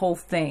like this whole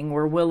thing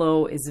where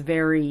Willow is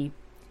very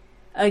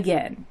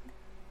sexist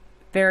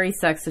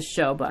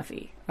show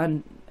Buffy.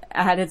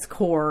 At its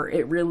core,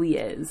 it really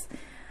is.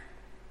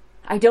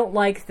 I don't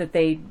like that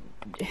they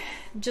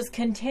just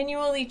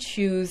continually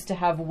choose to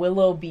have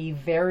Willow be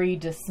very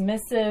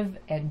dismissive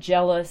and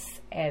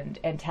jealous and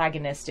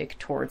antagonistic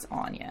towards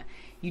Anya.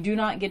 You do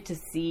not get to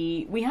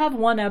see... We have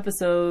one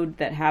episode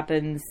that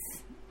happens...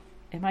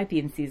 It might be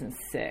in season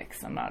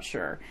 6, I'm not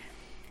sure.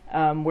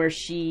 Where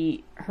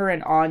her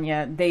and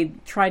Anya, they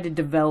try to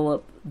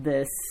develop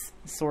this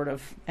sort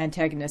of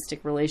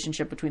antagonistic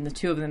relationship between the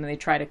two of them, and they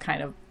try to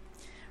kind of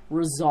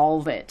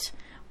resolve it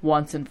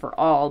once and for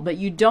all. But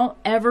you don't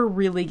ever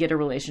really get a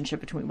relationship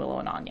between Willow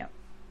and Anya.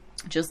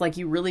 Just like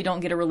you really don't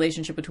get a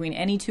relationship between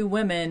any two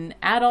women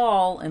at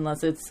all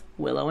unless it's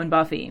Willow and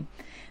Buffy.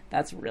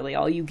 That's really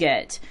all you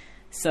get.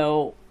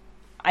 So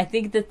I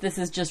think that this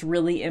is just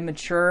really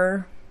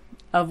immature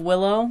of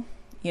Willow.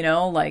 You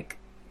know, like,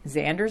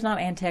 Xander's not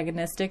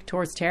antagonistic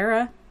towards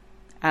Tara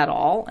at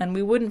all, and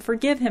we wouldn't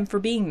forgive him for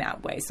being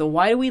that way. So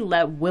why do we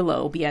let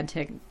Willow be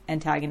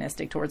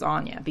antagonistic towards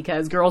Anya?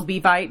 Because girls be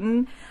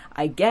fighting,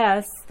 I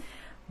guess.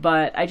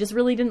 But I just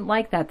really didn't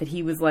like that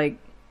he was like,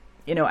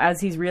 you know,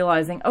 as he's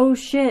realizing, oh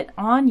shit,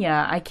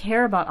 Anya, I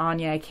care about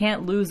Anya, I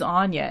can't lose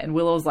Anya. And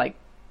Willow's like,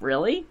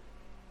 really?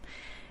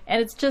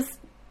 And it's just,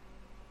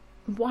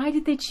 why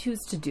did they choose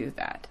to do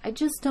that? I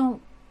just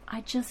don't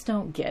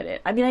get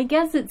it. I mean, I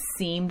guess it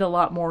seemed a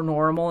lot more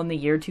normal in the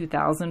year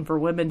 2000 for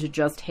women to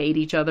just hate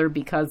each other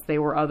because they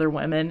were other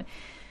women.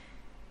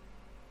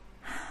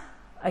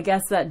 I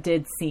guess that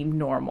did seem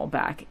normal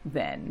back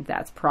then.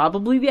 That's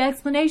probably the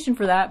explanation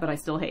for that, but I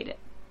still hate it.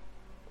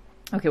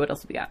 Okay, what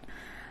else do we got?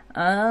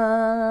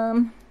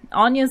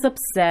 Anya's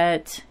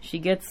upset. She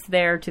gets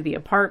there to the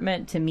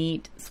apartment to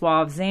meet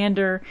Suave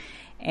Xander,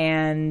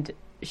 and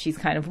she's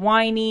kind of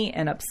whiny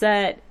and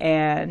upset,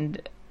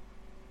 and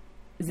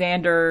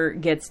Xander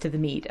gets to the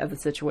meat of the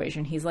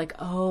situation. He's like,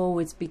 oh,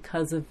 it's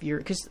because of your...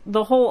 Because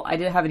I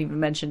haven't even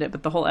mentioned it,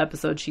 but the whole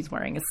episode she's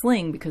wearing a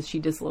sling because she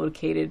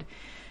dislocated...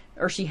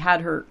 Or she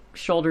had her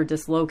shoulder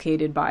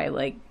dislocated by,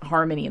 like,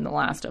 Harmony in the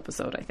last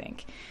episode, I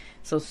think.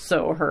 So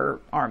her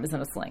arm is in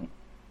a sling.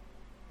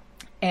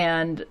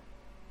 And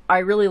I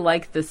really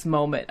like this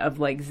moment of,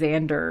 like,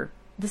 Xander...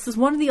 This is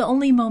one of the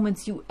only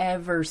moments you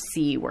ever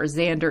see where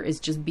Xander is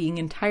just being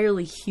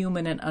entirely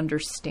human and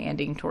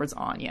understanding towards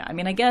Anya. I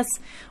mean, I guess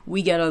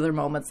we get other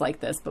moments like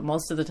this, but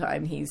most of the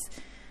time he's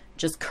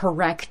just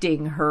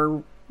correcting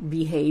her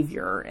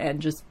behavior and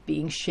just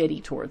being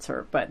shitty towards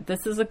her. But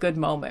this is a good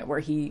moment where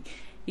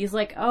he's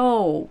like,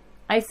 oh,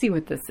 I see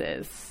what this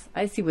is.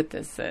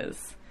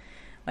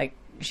 Like,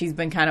 she's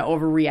been kind of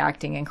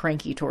overreacting and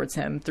cranky towards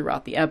him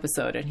throughout the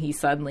episode, and he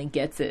suddenly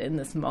gets it in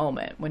this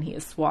moment when he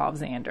is Suave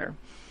Xander.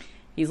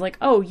 He's like,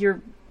 oh,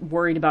 you're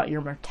worried about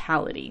your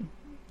mortality.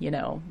 You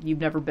know,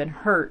 you've never been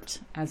hurt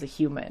as a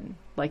human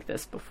like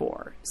this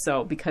before.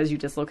 So because you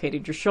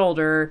dislocated your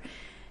shoulder,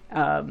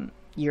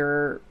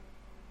 you're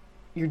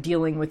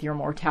dealing with your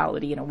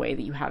mortality in a way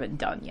that you haven't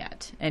done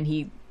yet. And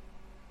he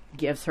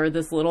gives her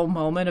this little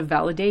moment of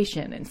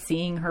validation and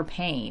seeing her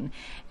pain.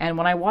 And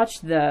when I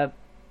watched the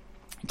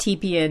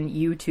TPN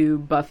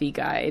YouTube Buffy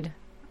guide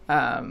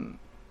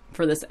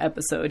for this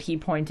episode, he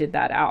pointed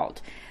that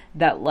out.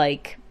 That,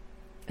 like,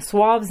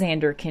 Suave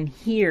Xander can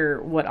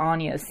hear what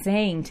Anya is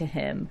saying to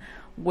him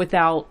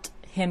without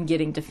him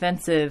getting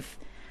defensive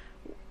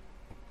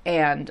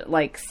and,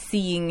 like,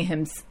 seeing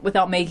him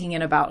without making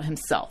it about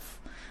himself.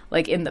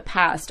 Like, in the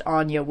past,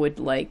 Anya would,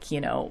 like, you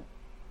know,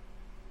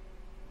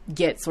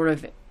 get sort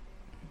of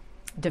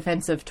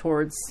defensive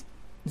towards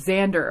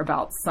Xander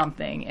about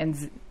something,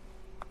 and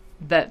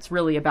that's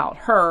really about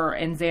her,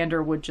 and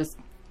Xander would just,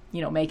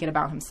 you know, make it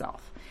about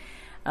himself.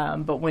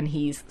 But when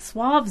he's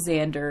Suave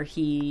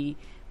Xander,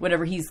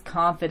 whenever he's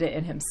confident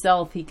in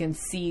himself, he can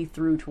see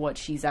through to what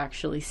she's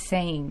actually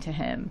saying to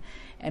him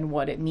and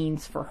what it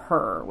means for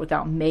her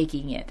without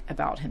making it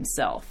about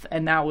himself.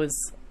 And that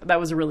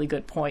was a really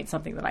good point,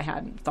 something that I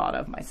hadn't thought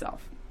of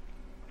myself.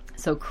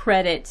 So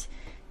credit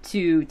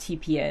to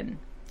TPN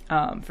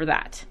for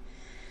that.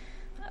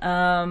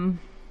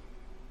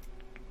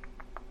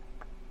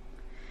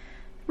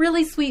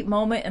 Really sweet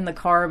moment in the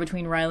car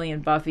between Riley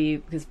and Buffy,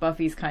 because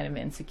Buffy's kind of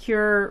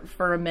insecure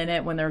for a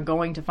minute when they're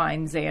going to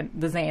find the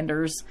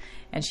Xanders,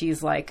 and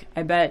she's like,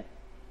 I bet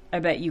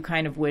you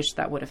kind of wish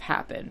that would have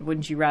happened.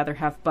 Wouldn't you rather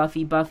have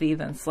Buffy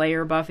than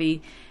Slayer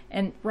Buffy?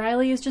 And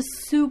Riley is just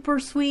super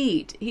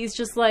sweet. He's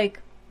just like,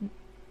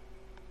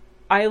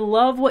 I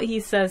love what he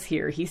says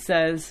here. He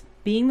says,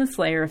 being the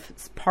Slayer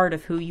is part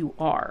of who you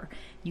are.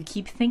 You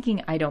keep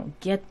thinking I don't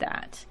get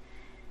that.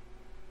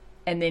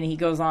 And then he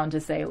goes on to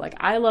say, like,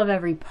 I love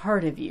every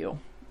part of you.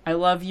 I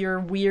love your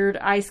weird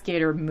ice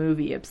skater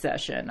movie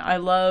obsession. I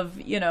love,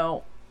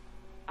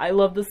 I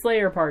love the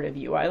Slayer part of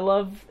you. I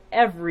love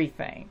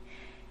everything.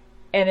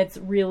 And it's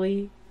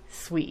really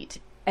sweet.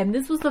 And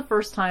this was the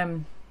first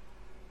time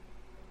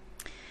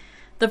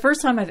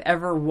I've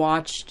ever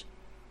watched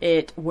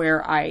it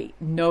where I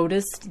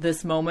noticed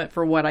this moment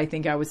for what I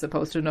think I was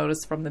supposed to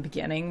notice from the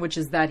beginning, which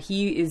is that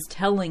he is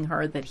telling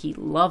her that he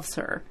loves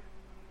her.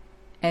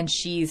 And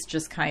she's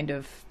just kind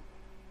of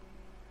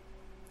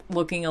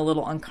looking a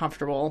little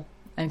uncomfortable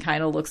and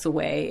kind of looks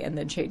away and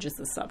then changes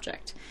the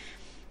subject.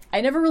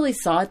 I never really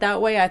saw it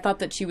that way. I thought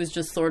that she was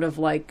just sort of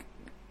like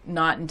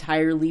not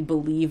entirely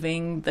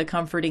believing the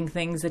comforting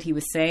things that he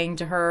was saying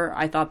to her.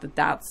 I thought that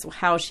that's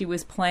how she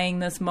was playing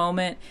this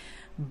moment.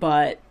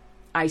 But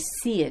I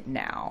see it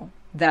now,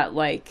 that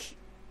like,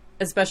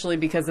 especially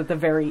because at the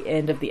very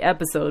end of the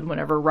episode,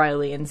 whenever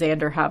Riley and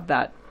Xander have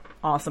that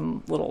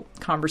awesome little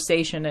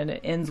conversation and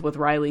it ends with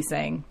Riley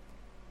saying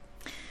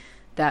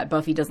that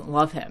Buffy doesn't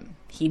love him.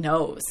 He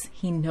knows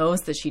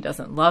that she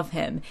doesn't love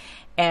him.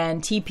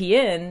 And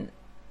TPN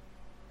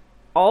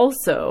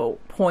also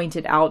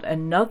pointed out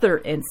another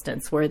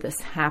instance where this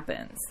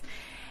happens.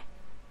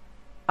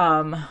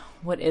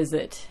 What is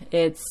it?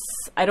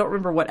 I don't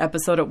remember what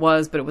episode it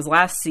was, but it was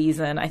last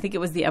season. I think it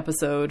was the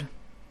episode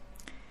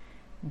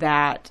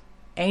that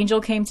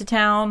Angel came to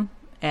town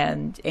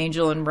and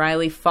Angel and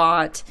Riley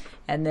fought,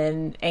 and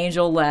then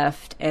Angel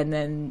left, and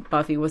then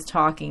Buffy was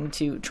trying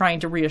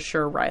to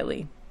reassure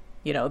Riley,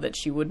 that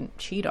she wouldn't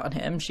cheat on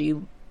him. She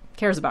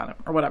cares about him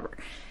or whatever.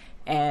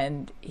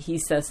 And he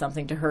says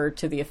something to her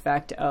to the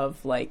effect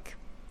of like,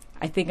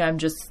 I think I'm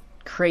just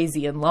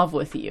crazy in love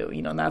with you,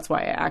 and that's why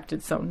I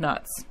acted so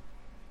nuts.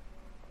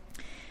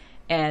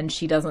 And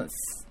she doesn't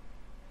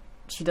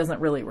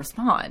really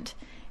respond.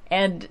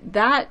 And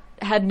that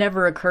had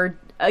never occurred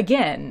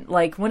again.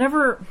 Like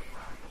whenever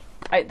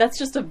that's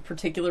just a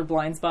particular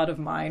blind spot of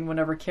mine,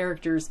 whenever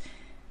characters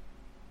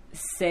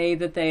say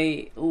that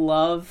they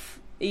love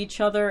each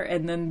other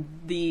and then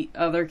the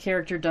other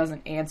character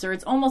doesn't answer,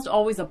 it's almost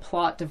always a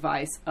plot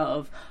device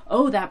of,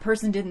 oh, that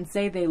person didn't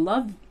say they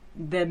love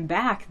them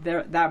back.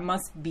 That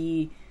must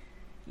be,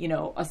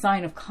 a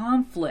sign of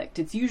conflict.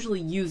 It's usually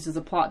used as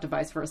a plot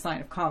device for a sign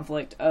of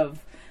conflict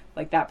of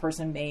like that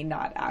person may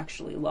not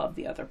actually love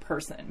the other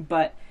person.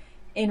 But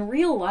in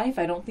real life,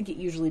 I don't think it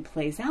usually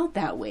plays out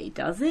that way,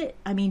 does it?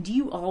 I mean, do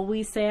you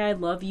always say I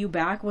love you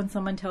back when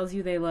someone tells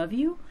you they love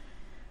you?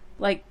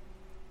 Like,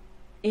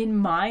 in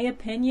my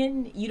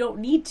opinion, you don't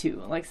need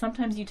to. Like,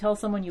 sometimes you tell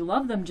someone you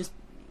love them,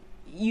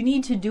 you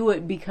need to do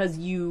it because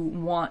you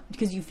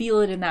feel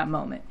it in that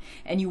moment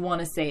and you want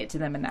to say it to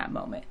them in that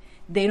moment.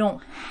 They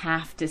don't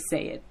have to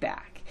say it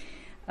back.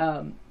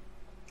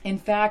 In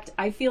fact,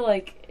 I feel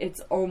like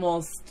it's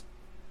almost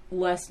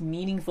less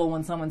meaningful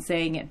when someone's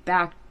saying it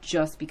back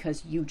just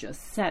because you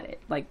just said it.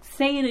 Like,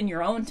 say it in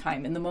your own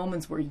time, in the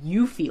moments where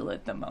you feel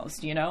it the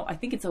most, I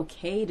think it's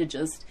okay to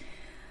just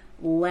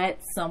let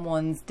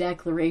someone's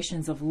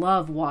declarations of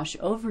love wash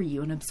over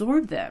you and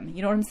absorb them.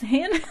 You know what I'm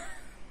saying?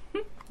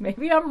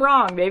 Maybe I'm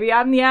wrong. Maybe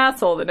I'm the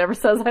asshole that never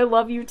says I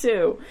love you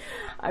too.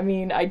 I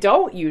mean, I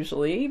don't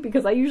usually,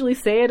 because I usually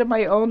say it in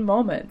my own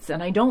moments,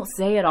 and I don't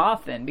say it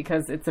often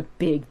because it's a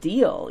big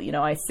deal.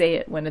 I say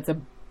it when it's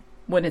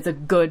a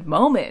good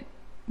moment,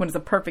 when it's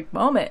a perfect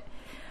moment.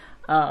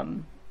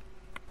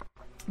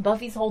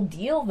 Buffy's whole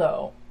deal,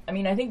 though, I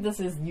mean, I think this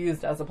is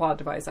used as a plot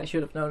device. I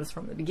should have noticed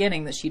from the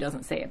beginning that she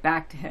doesn't say it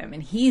back to him,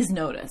 and he's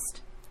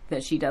noticed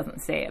that she doesn't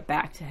say it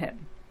back to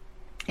him.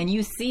 And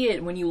you see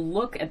it when you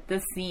look at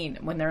this scene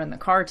when they're in the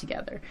car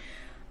together.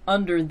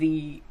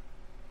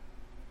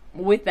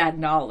 With that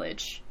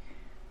knowledge,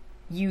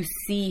 you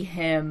see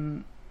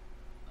him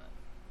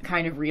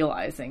kind of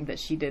realizing that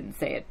she didn't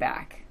say it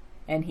back.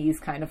 And he's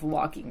kind of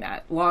logging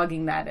that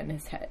in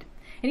his head.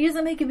 And he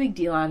doesn't make a big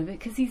deal out of it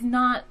because he's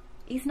not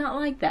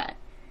like that.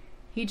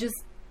 He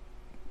just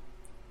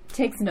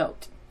takes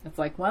note. It's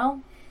like,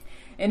 well,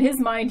 in his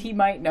mind, he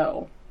might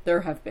know.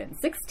 There have been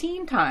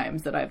 16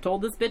 times that I've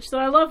told this bitch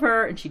that I love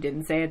her, and she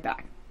didn't say it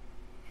back.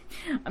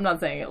 I'm not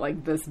saying it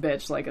like this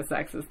bitch, like a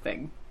sexist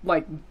thing.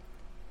 Like,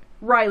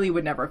 Riley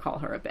would never call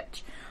her a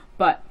bitch.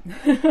 But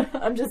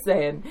I'm just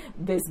saying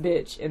this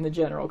bitch in the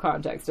general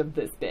context of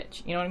this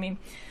bitch. You know what I mean?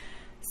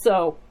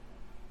 So,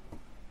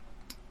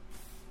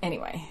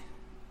 anyway.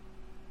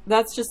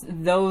 That's just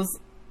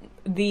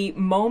the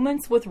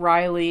moments with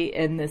Riley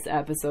in this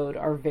episode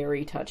are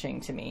very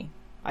touching to me.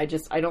 I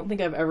don't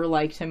think I've ever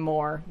liked him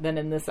more than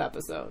in this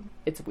episode.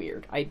 It's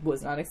weird. I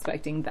was not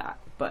expecting that,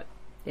 but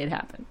it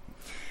happened.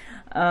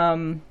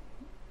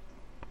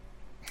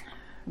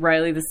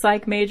 Riley the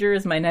psych major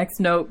is my next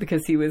note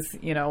because he was,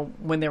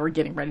 when they were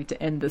getting ready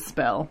to end the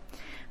spell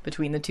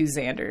between the two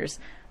Xanders.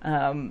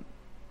 And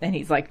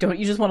he's like, don't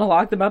you just want to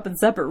lock them up in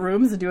separate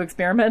rooms and do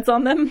experiments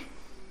on them?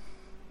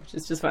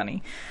 It's just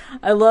funny.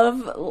 I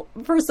love,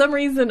 for some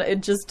reason,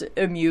 it just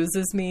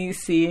amuses me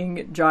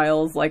seeing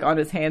Giles, like, on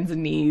his hands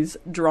and knees,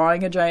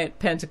 drawing a giant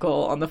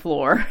pentacle on the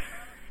floor.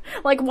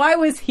 Like, why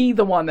was he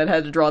the one that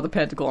had to draw the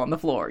pentacle on the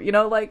floor? You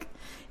know, like,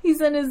 he's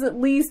in his at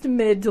least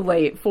mid to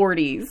late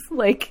 40s.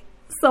 Like,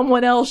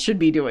 someone else should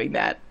be doing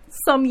that.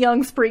 Some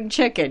young spring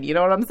chicken, you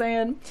know what I'm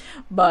saying?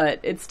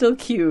 But it's still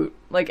cute.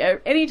 Like,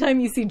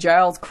 anytime you see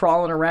Giles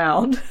crawling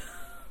around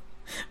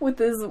with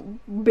his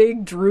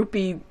big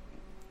droopy,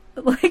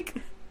 like,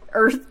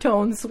 earth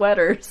tone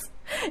sweaters,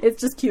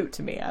 it's just cute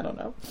to me. I don't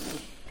know.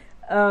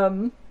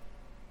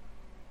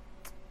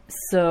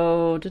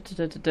 So,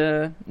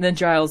 then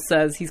Giles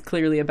says he's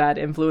clearly a bad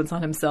influence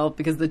on himself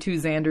because the two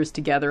Xanders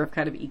together have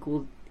kind of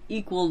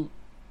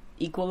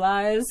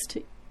equalized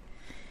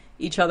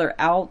each other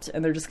out,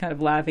 and they're just kind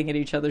of laughing at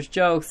each other's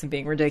jokes and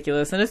being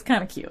ridiculous, and it's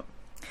kind of cute.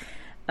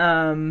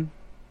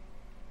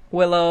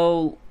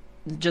 Willow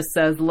just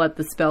says, let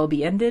the spell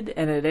be ended,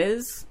 and it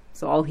is.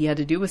 So all he had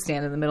to do was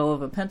stand in the middle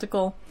of a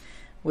pentacle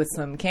with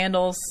some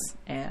candles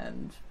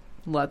and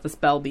let the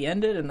spell be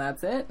ended, and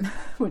that's it,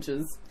 which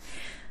is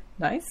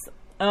nice.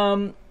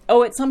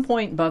 At some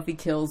point, Buffy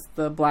kills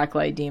the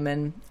Blacklight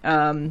Demon,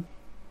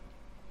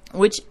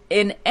 which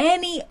in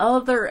any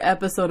other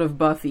episode of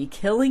Buffy,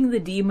 killing the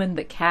demon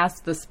that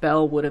cast the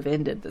spell would have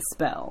ended the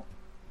spell.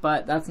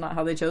 But that's not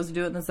how they chose to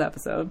do it in this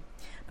episode.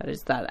 But I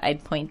just thought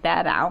I'd point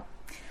that out.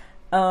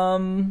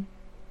 And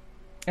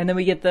then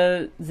we get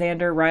the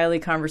Xander Riley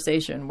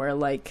conversation where,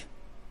 like...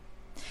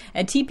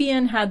 And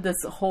TPN had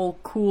this whole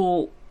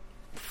cool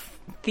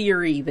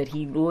theory that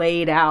he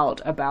laid out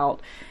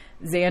about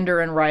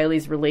Xander and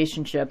Riley's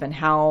relationship and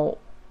how...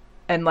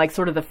 And, like,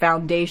 sort of the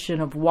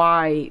foundation of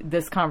why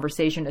this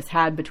conversation is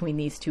had between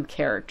these two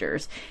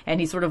characters. And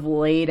he sort of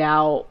laid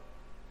out,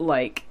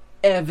 like,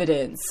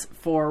 evidence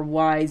for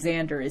why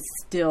Xander is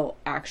still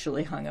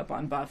actually hung up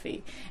on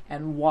Buffy.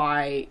 And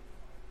why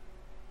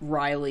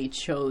Riley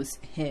chose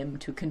him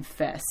to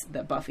confess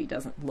that Buffy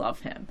doesn't love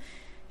him.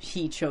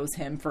 He chose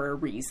him for a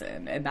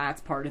reason, and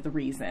that's part of the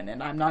reason.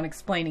 And I'm not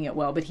explaining it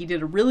well, but he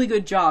did a really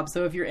good job.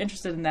 So if you're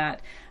interested in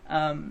that,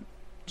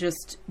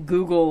 just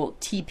Google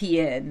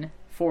TPN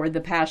for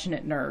The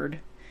Passionate Nerd.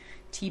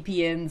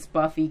 TPN's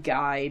Buffy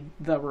Guide,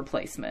 The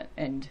Replacement.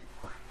 And,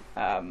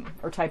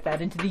 or type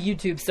that into the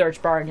YouTube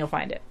search bar and you'll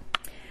find it.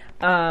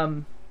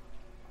 So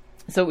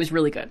it was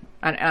really good.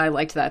 And I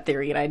liked that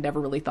theory, and I'd never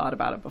really thought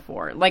about it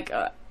before. Like,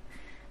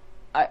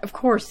 of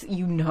course,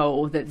 you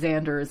know that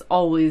Xander is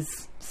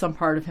always, some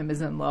part of him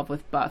is in love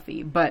with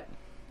Buffy, but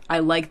I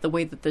like the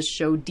way that this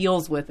show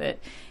deals with it,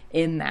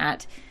 in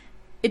that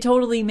it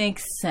totally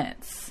makes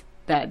sense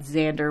that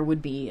Xander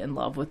would be in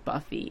love with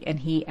Buffy, and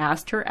he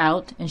asked her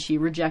out, and she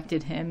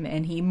rejected him,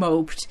 and he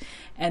moped,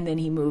 and then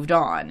he moved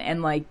on.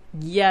 And, like,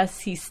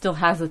 yes, he still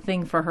has a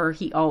thing for her,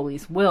 he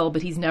always will,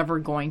 but he's never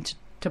going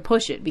to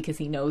push it, because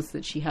he knows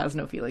that she has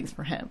no feelings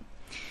for him.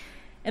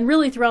 And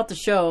really, throughout the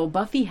show,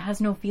 Buffy has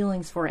no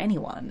feelings for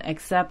anyone,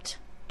 except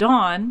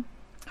Dawn,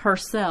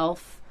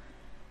 herself,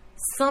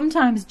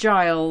 sometimes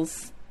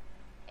Giles,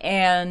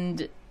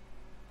 and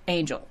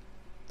Angel.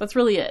 That's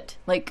really it.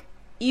 Like,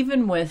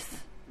 even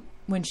with...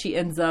 when she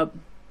ends up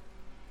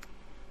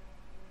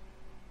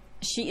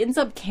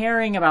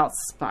caring about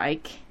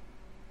Spike,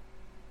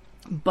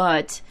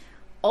 but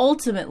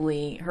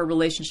ultimately her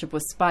relationship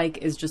with Spike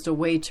is just a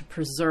way to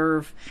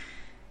preserve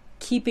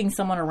keeping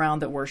someone around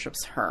that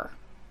worships her,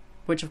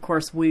 which of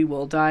course we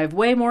will dive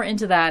way more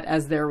into that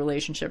as their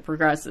relationship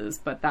progresses,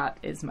 but that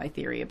is my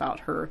theory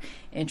about her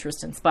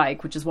interest in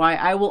Spike, which is why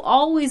I will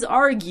always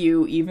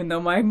argue, even though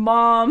my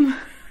mom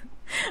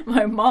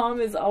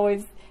is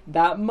always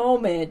that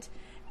moment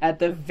at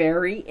the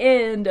very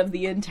end of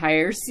the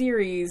entire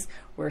series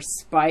where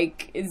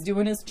Spike is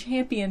doing his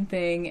champion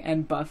thing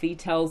and Buffy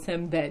tells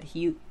him that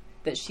she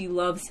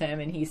loves him,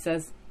 and he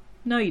says,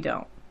 "No, you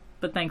don't,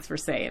 but thanks for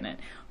saying it."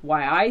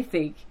 Why I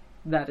think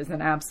that is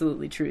an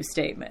absolutely true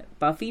statement.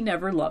 Buffy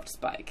never loved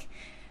Spike.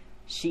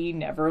 She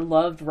never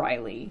loved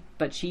Riley,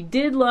 but she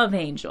did love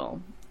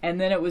Angel. And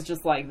then it was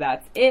just like,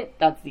 that's it.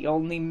 That's the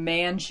only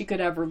man she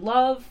could ever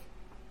love.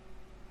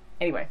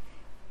 Anyway,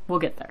 we'll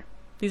get there.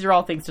 These are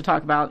all things to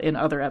talk about in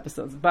other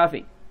episodes of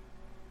Buffy.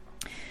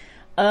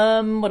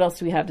 What else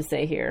do we have to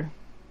say here?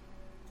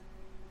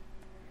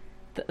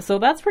 So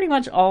that's pretty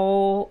much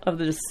all of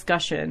the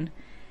discussion.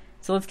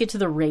 So let's get to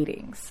the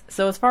ratings.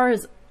 So as far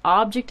as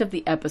object of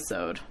the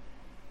episode,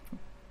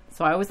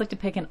 so I always like to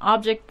pick an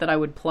object that I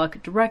would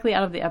pluck directly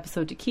out of the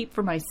episode to keep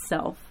for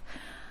myself,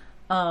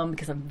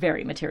 because I'm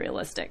very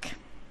materialistic.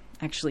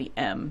 Actually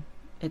am.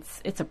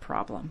 It's a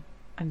problem.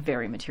 I'm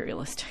very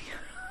materialistic.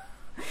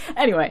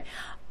 Anyway,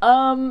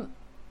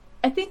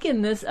 I think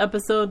in this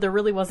episode, there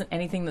really wasn't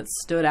anything that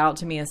stood out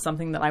to me as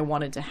something that I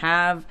wanted to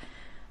have.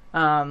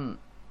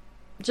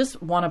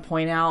 Just want to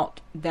point out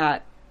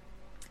that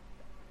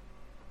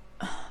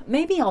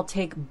maybe I'll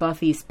take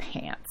Buffy's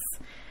pants.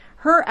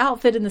 Her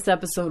outfit in this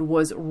episode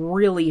was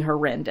really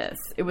horrendous.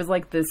 It was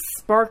like this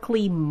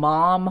sparkly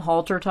mom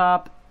halter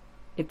top.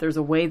 if there's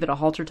a way that a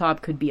halter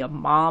top could be a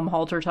mom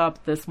halter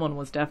top, this one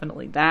was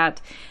definitely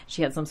that.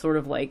 She had some sort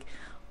of like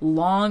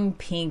long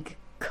pink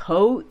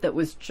coat that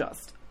was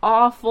just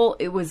awful.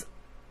 It was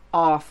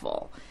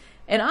awful.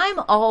 And I'm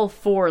all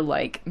for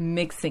like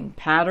mixing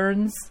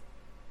patterns,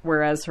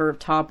 whereas her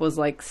top was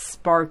like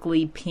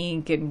sparkly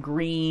pink and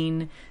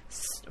green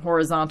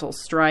horizontal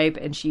stripe,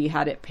 and she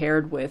had it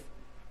paired with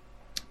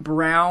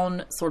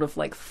brown, sort of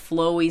like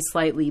flowy,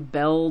 slightly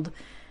belled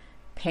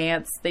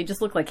pants. They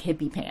just looked like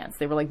hippie pants.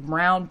 They were like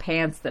brown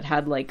pants that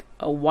had like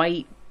a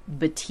white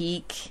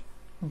batik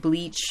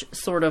bleach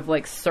sort of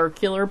like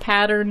circular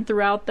pattern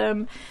throughout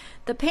them.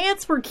 The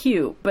pants were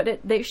cute, but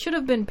they should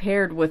have been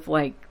paired with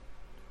like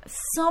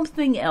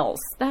something else.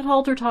 That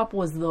halter top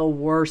was the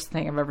worst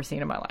thing I've ever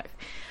seen in my life.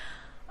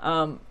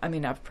 I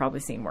mean, I've probably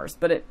seen worse,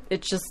 but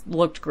it just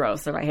looked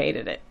gross and I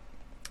hated it.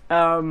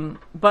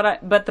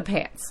 But the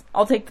pants,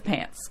 I'll take the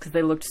pants because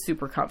they looked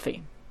super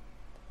comfy.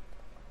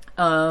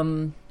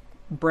 Brown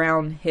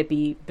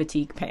hippie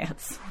batik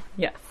pants.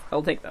 Yes,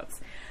 I'll take those.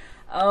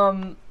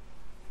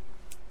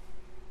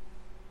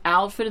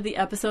 Outfit of the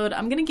episode,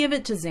 I'm going to give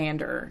it to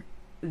Xander,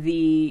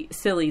 the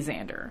silly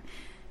Xander,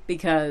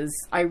 because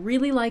I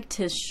really liked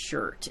his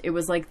shirt. It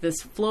was like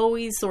this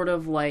flowy sort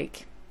of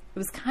like, it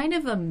was kind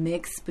of a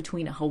mix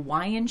between a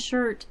Hawaiian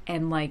shirt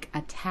and like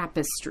a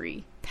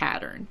tapestry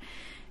pattern.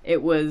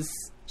 It was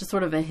just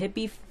sort of a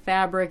hippie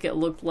fabric. It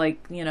looked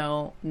like, you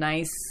know,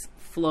 nice,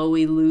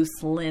 flowy,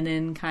 loose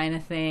linen kind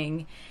of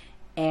thing.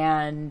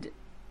 And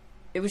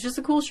it was just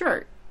a cool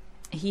shirt.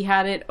 He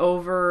had it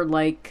over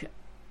like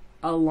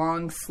a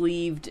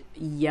long-sleeved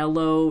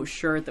yellow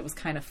shirt that was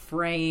kind of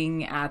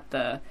fraying at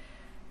the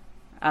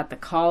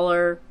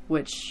collar,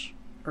 which,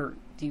 or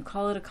do you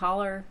call it a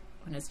collar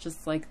when it's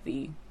just like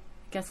I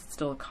guess it's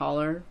still a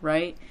collar,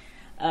 right?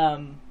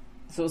 So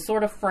it was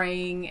sort of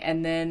fraying,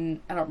 and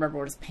then I don't remember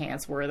what his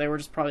pants were. They were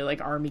just probably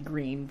like army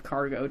green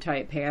cargo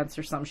type pants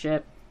or some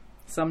shit,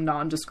 some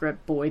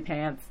nondescript boy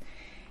pants.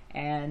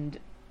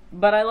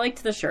 But I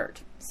liked the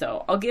shirt,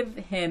 so I'll give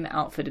him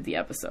outfit of the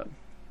episode.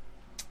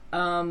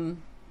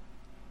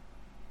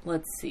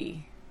 Let's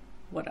see.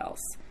 What else?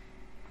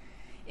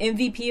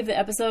 MVP of the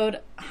episode.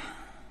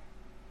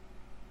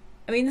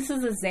 I mean, this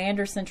is a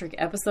Xander-centric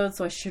episode,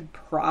 so I should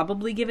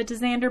probably give it to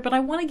Xander, but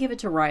I want to give it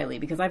to Riley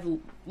because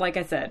like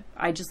I said,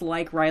 I just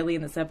like Riley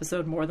in this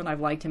episode more than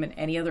I've liked him in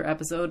any other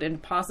episode, and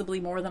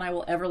possibly more than I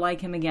will ever like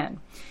him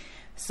again.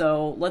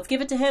 So let's give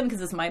it to him because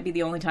this might be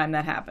the only time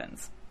that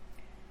happens.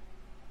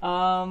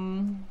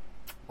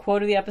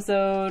 Quote of the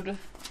episode.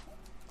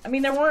 I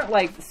mean, there weren't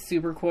like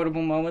super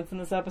quotable moments in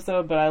this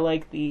episode, but I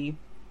like when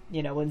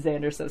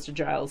Xander says to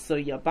Giles, so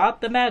you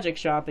bought the magic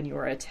shop and you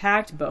were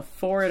attacked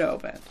before it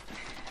opened.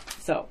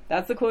 So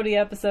that's the quote of the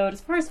episode.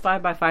 As far as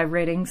 5x5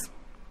 ratings,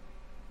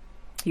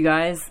 you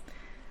guys,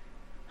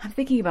 I'm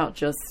thinking about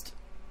just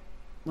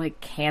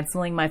like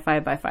canceling my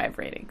 5x5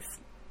 ratings.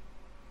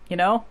 You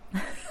know?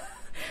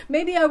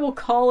 Maybe I will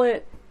call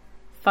it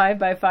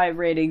 5x5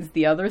 ratings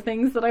the other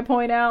things that I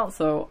point out.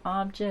 So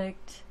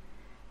object,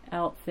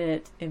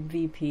 outfit,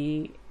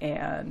 MVP,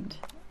 and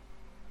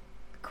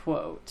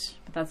quote.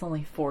 But that's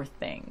only 4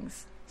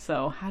 things.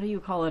 So how do you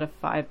call it a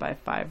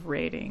 5x5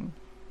 rating?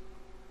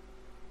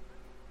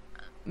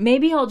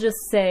 Maybe I'll just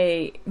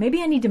say, maybe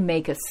I need to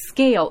make a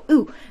scale.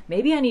 Ooh,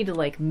 maybe I need to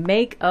like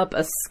make up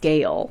a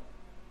scale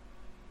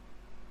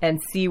and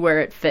see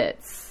where it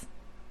fits,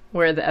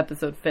 where the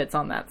episode fits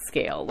on that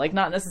scale. Like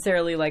not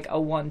necessarily like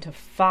a 1 to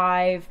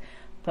 5,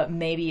 but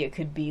maybe it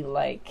could be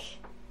like,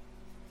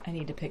 I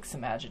need to pick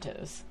some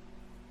adjectives.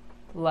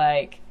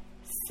 Like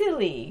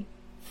silly,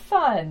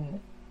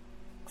 fun,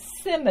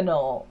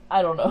 seminal.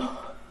 I don't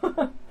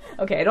know.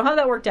 Okay, I don't have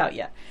that worked out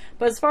yet.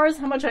 But as far as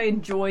how much I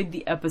enjoyed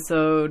the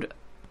episode,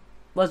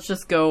 let's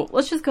just go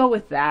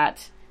with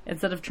that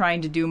instead of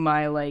trying to do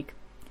my like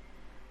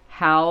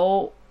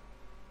how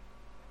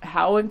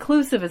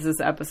inclusive is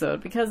this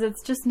episode, because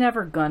it's just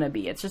never gonna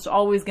be. It's just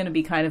always gonna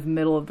be kind of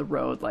middle of the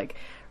road. Like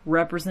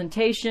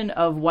representation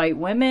of white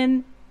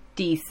women,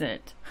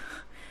 decent.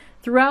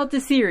 Throughout the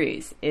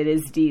series, it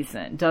is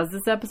decent. Does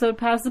this episode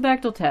pass the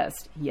Bechdel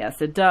test?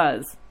 Yes, it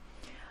does.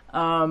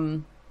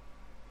 So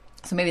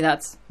maybe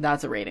that's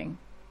a rating.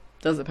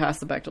 Does it pass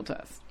the Bechdel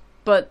test?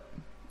 But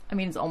I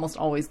mean, it's almost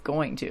always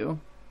going to.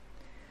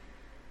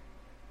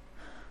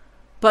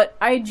 But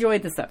I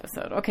enjoyed this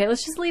episode. Okay,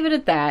 let's just leave it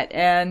at that.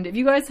 And if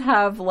you guys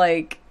have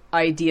like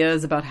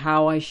ideas about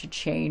how I should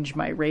change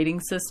my rating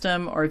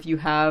system, or if you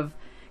have,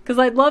 because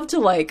I'd love to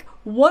like,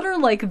 what are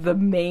like the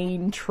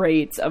main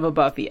traits of a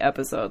Buffy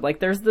episode? Like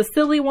there's the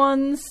silly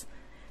ones,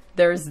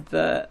 there's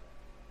the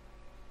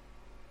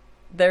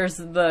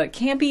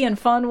campy and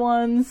fun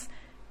ones,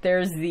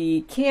 there's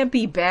the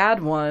campy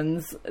bad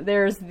ones,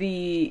 there's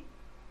the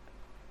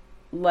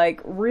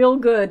like real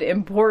good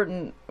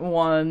important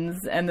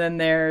ones, and then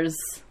there's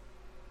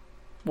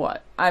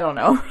what? I don't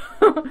know.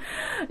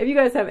 If you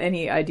guys have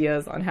any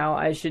ideas on how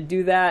I should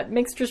do that,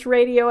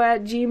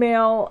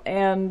 mixtressradio@gmail.com,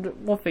 and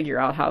we'll figure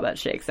out how that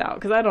shakes out,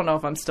 because I don't know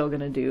if I'm still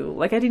gonna do,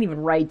 like, I didn't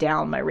even write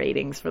down my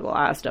ratings for the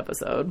last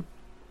episode.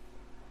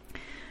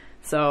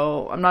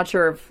 So I'm not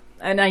sure if,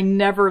 and I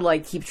never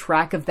like keep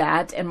track of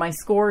that, and my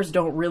scores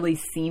don't really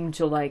seem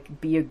to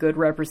like be a good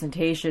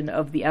representation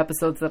of the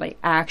episodes that I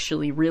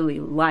actually really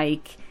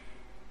like.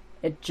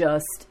 It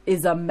just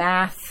is a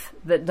math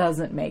that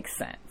doesn't make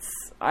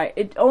sense.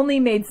 It only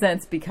made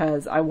sense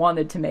because I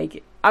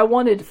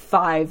wanted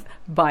 5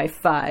 by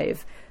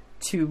 5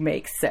 to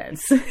make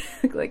sense.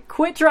 Like,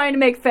 quit trying to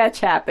make fetch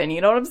happen, you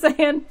know what I'm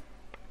saying?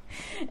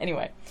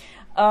 Anyway,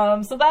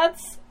 so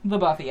that's the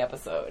Buffy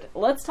episode.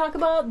 Let's talk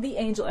about the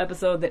Angel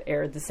episode that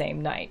aired the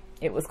same night.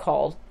 It was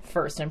called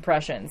First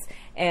Impressions.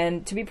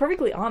 And to be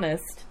perfectly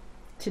honest,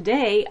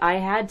 today I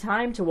had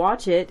time to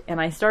watch it,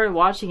 and I started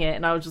watching it,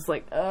 and I was just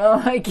like,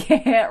 oh, I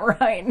can't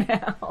right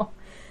now.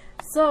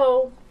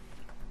 So,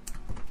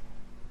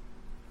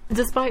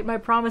 despite my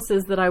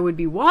promises that I would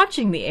be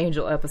watching the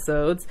Angel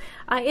episodes,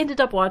 I ended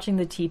up watching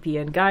the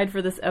TPN guide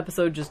for this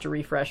episode just to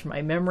refresh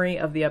my memory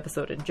of the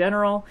episode in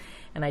general,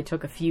 and I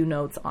took a few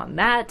notes on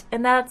that,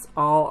 and that's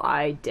all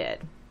I did.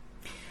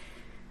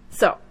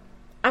 So,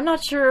 I'm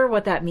not sure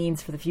what that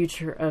means for the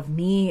future of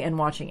me and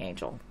watching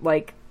Angel.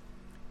 Like,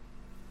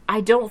 I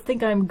don't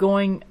think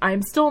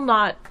I'm still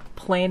not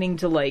planning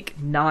to,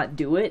 like, not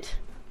do it,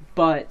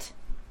 but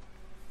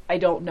I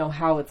don't know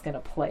how it's going to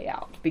play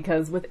out,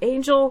 because with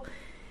Angel,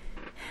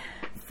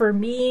 for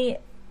me,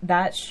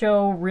 that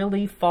show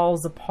really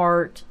falls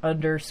apart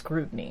under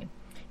scrutiny.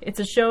 It's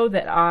a show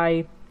that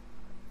I,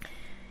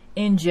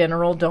 in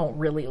general, don't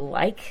really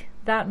like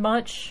that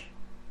much.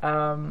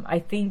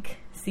 I think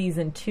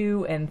season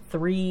 2 and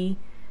 3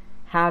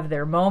 have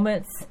their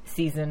moments.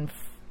 Season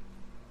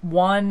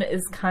 1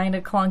 is kind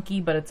of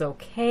clunky, but it's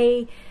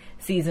okay.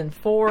 Season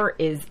 4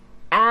 is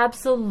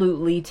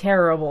absolutely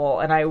terrible,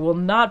 and I will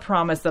not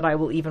promise that I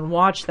will even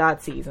watch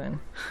that season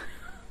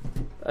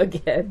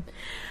again.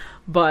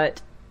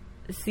 But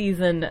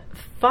season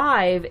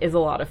 5 is a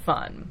lot of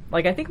fun.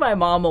 Like, I think my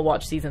mom will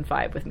watch season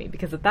 5 with me,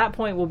 because at that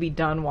point we'll be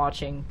done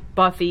watching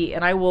Buffy,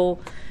 and I will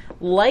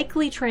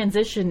likely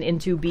transition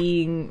into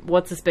being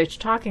What's This Bitch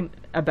Talking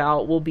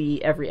About will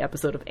be every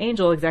episode of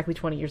Angel exactly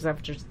 20 years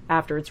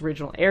after its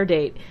original air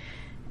date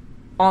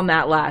on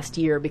that last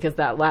year, because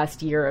that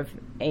last year of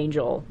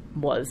Angel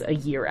was a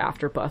year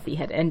after Buffy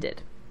had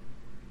ended.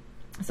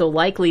 So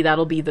likely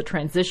that'll be the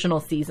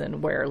transitional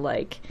season where,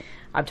 like,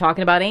 I'm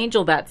talking about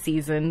Angel that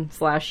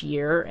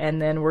season/year,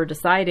 and then we're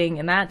deciding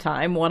in that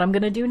time what I'm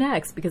going to do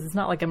next, because it's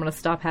not like I'm going to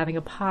stop having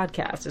a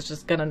podcast. It's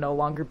just going to no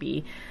longer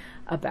be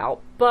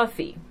about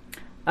Buffy.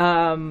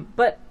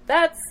 But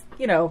that's,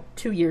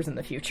 2 years in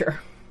the future.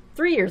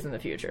 3 years in the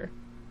future.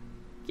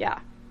 Yeah.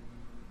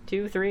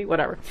 2, 3,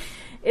 whatever.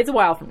 It's a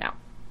while from now.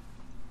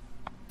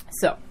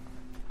 So,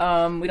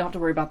 we don't have to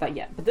worry about that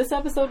yet. But this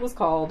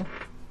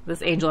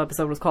Angel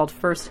episode was called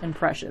First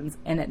Impressions,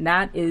 and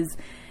that is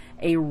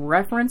a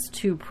reference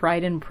to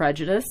Pride and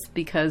Prejudice,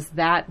 because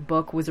that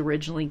book was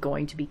originally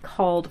going to be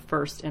called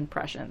First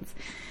Impressions.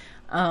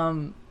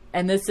 And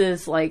this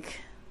is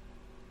like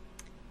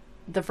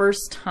the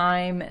first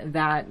time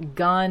that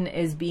Gunn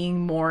is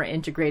being more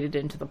integrated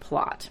into the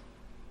plot.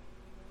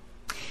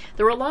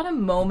 There were a lot of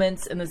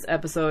moments in this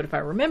episode, if I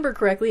remember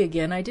correctly.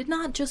 Again, I did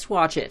not just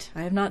watch it.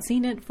 I have not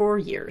seen it for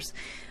years.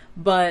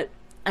 But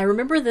I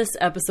remember this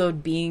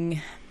episode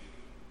being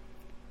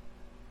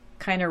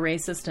kind of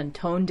racist and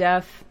tone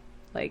deaf.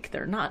 Like,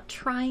 they're not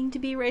trying to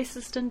be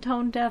racist and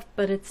tone deaf,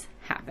 but it's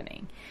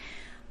happening.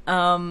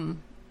 I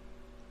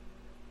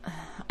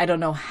don't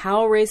know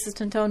how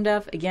racist and tone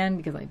deaf, again,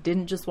 because I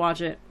didn't just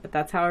watch it, but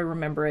that's how I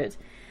remember it.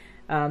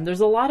 There's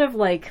a lot of,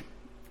 like,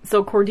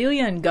 so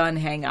Cordelia and Gunn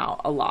hang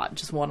out a lot,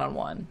 just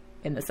one-on-one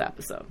in this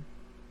episode.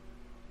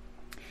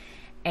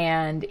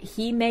 And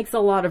he makes a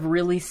lot of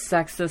really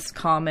sexist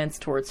comments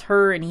towards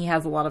her, and he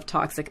has a lot of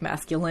toxic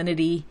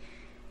masculinity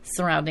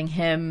surrounding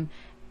him,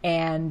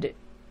 and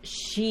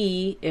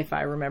she, if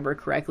I remember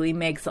correctly,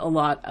 makes a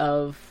lot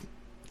of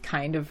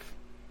kind of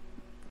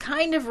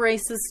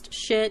racist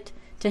shit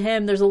to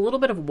him. There's a little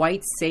bit of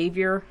white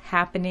savior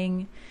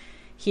happening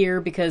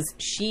here, because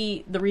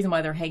the reason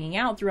why they're hanging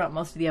out throughout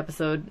most of the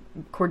episode,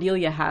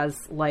 Cordelia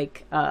has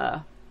like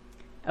a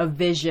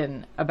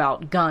vision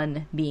about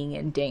Gunn being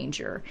in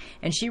danger,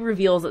 and she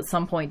reveals at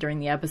some point during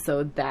the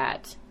episode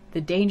that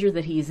the danger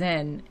that he's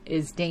in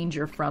is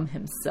danger from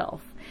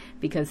himself,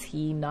 because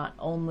he not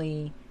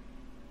only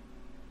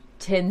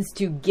tends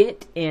to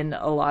get in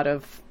a lot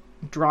of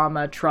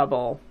drama,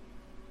 trouble,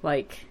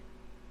 like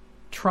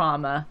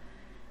trauma,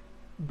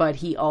 but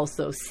he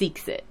also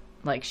seeks it.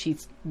 Like,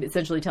 she's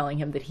essentially telling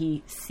him that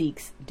he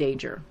seeks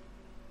danger,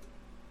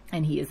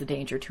 and he is a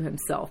danger to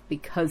himself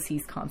because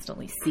he's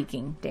constantly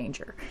seeking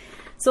danger.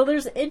 So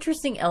there's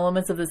interesting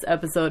elements of this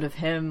episode of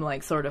him,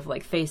 like, sort of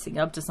like facing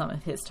up to some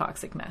of his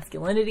toxic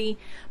masculinity,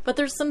 but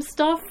there's some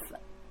stuff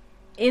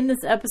in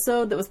this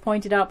episode that was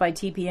pointed out by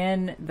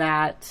TPN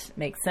that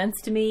makes sense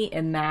to me,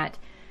 in that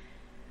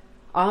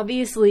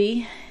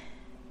obviously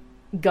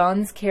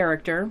Gunn's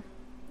character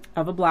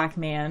of a black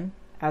man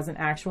as an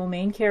actual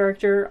main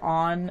character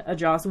on a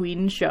Joss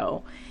Whedon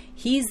show,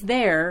 he's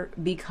there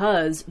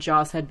because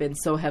Joss had been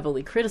so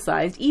heavily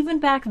criticized, even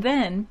back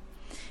then,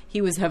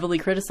 he was heavily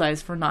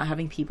criticized for not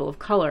having people of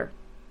color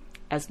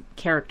as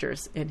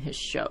characters in his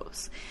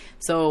shows.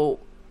 So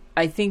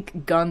I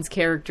think Gunn's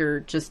character,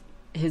 just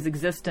his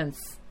existence,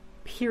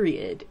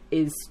 period,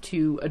 is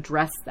to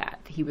address that.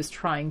 He was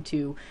trying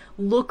to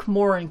look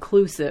more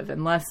inclusive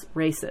and less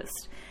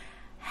racist.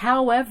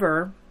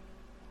 However,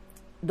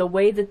 the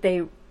way that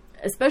they,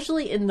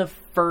 especially in the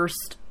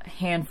first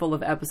handful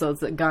of episodes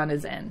that Gunn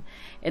is in,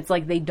 it's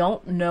like they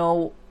don't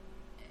know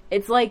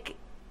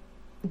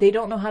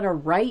how to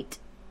write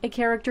a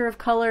character of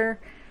color,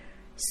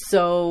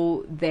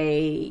 so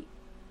they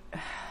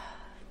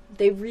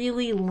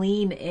really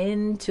lean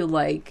into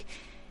like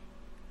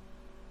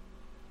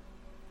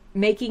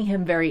making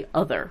him very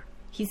other.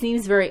 He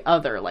seems very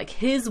other. Like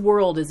his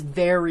world is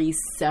very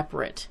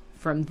separate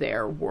from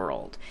their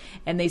world,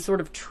 and they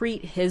sort of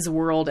treat his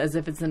world as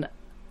if it's an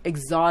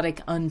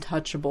exotic,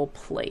 untouchable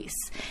place.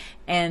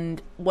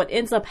 And what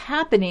ends up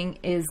happening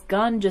is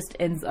Gunn just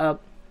ends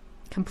up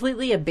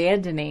completely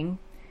abandoning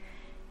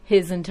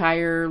his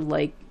entire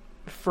like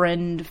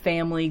friend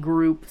family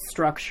group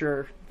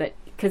structure, that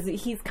because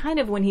he's kind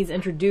of, when he's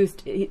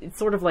introduced, it's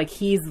sort of like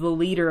he's the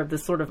leader of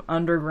this sort of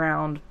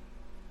underground,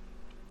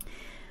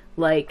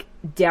 like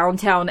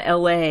downtown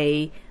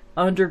LA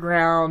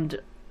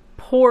underground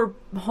poor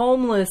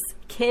homeless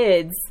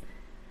kids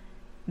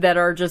that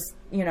are just,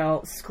 you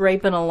know,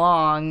 scraping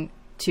along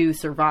to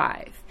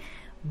survive.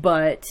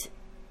 But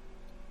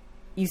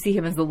you see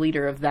him as the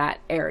leader of that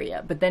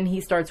area. But then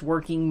he starts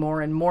working more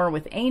and more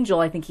with Angel.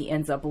 I think he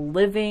ends up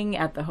living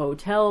at the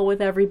hotel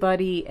with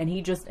everybody, and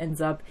he just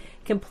ends up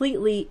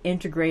completely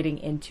integrating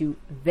into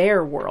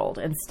their world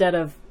instead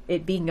of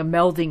it being a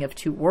melding of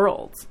two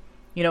worlds.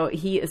 You know,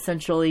 he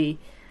essentially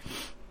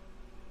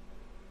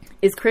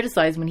is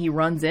criticized when he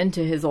runs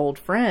into his old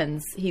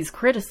friends. He's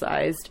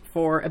criticized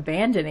for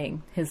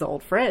abandoning his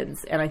old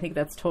friends, and I think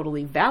that's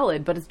totally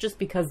valid, but it's just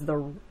because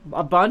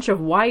a bunch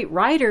of white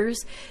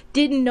writers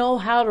didn't know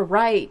how to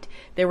write.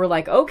 They were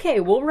like,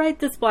 okay, we'll write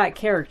this black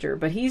character,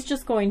 but he's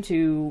just going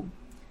to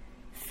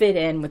fit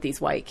in with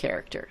these white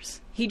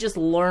characters. He just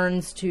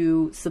learns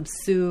to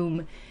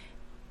subsume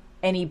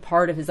any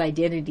part of his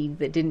identity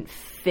that didn't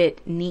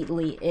fit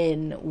neatly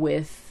in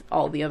with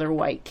all the other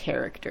white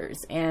characters.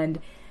 And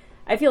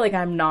I feel like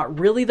I'm not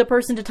really the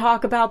person to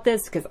talk about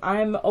this because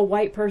I'm a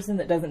white person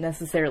that doesn't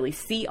necessarily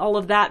see all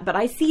of that, but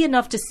I see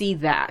enough to see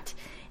that.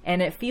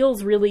 And it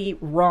feels really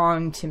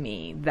wrong to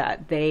me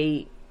that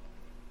they,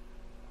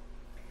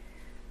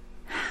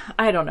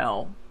 I don't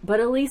know, but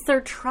at least they're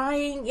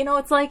trying. You know,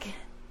 it's like,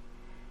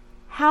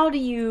 how do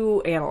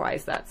you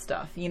analyze that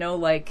stuff? You know,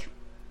 like,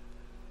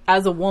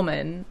 as a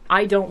woman,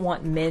 I don't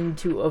want men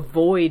to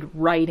avoid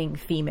writing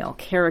female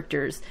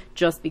characters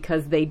just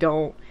because they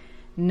don't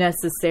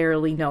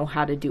necessarily know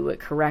how to do it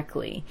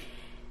correctly.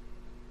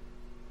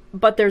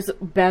 But there's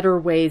better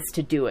ways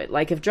to do it.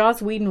 Like, if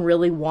Joss Whedon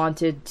really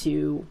wanted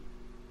to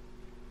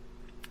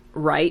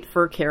write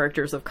for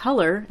characters of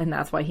color, and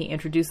that's why he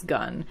introduced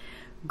Gunn,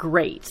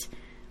 great,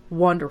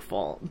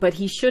 wonderful. But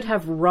he should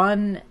have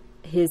run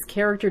his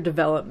character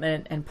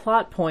development and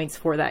plot points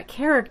for that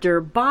character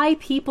by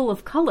people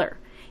of color.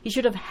 He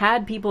should have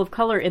had people of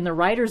color in the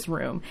writer's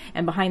room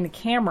and behind the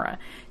camera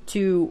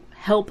to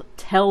help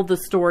tell the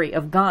story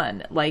of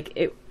Gunn. Like,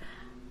 it,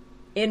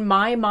 in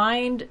my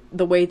mind,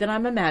 the way that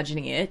I'm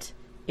imagining it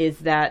is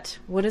that,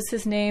 what is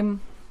his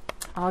name?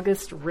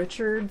 August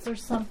Richards or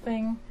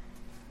something?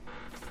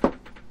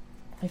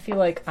 I feel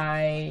like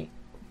I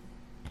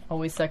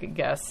always second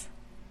guess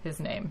his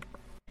name.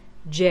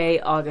 J.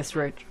 August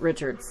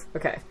Richards.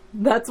 Okay.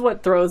 That's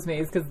what throws me,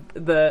 is because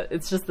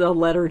it's just the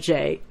letter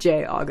J.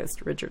 J.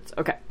 August Richards.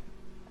 Okay.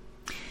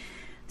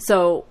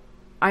 So,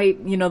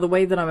 the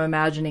way that I'm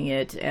imagining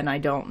it, and I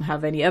don't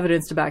have any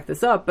evidence to back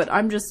this up, but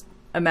I'm just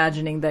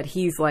imagining that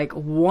he's like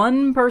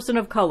one person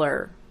of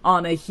color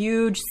on a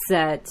huge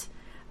set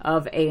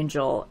of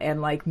Angel, and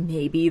like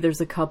maybe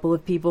there's a couple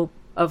of people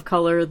of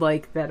color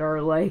like that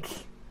are like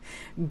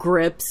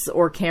grips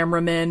or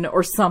cameramen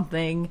or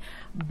something,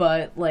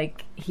 but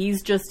like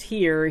he's just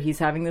here, he's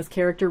having this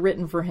character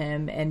written for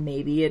him, and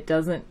maybe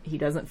he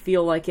doesn't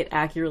feel like it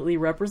accurately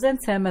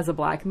represents him as a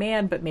black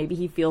man, but maybe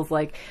he feels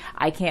like,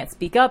 I can't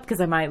speak up because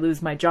I might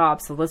lose my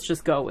job, so let's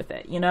just go with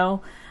it, you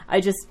know?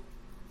 I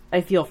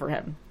feel for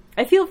him.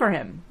 I feel for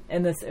him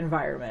in this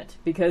environment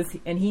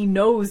and he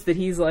knows that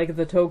he's like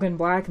the token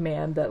black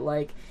man, that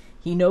like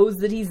he knows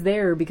that he's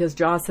there because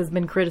Joss has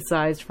been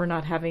criticized for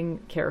not having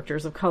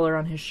characters of color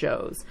on his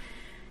shows.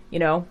 You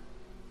know?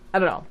 I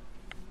don't know.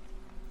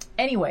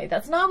 Anyway,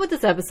 that's not what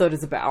this episode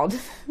is about.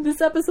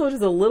 This episode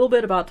is a little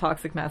bit about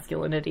toxic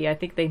masculinity. I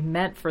think they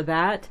meant for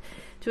that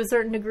to a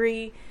certain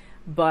degree,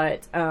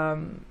 but,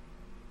 and,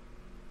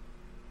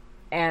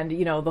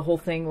 the whole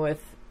thing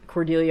with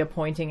Cordelia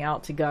pointing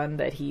out to Gunn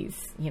that he's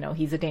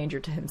a danger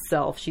to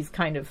himself. She's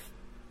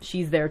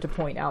there to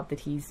point out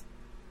that he's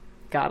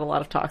got a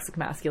lot of toxic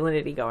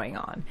masculinity going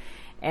on.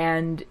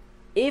 And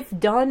if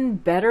done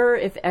better,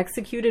 if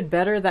executed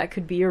better, that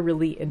could be a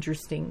really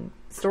interesting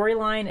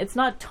storyline. It's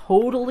not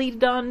totally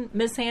done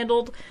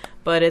mishandled,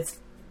 but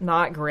it's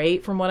not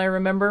great from what I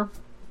remember.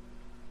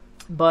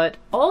 But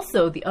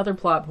also the other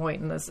plot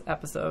point in this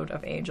episode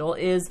of Angel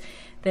is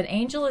that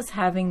Angel is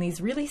having these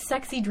really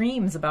sexy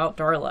dreams about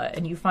Darla,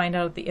 and you find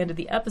out at the end of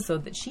the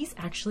episode that she's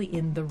actually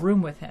in the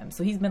room with him.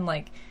 So he's been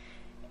like,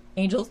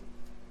 Angel's,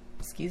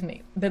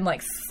 been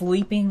like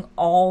sleeping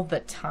all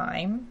the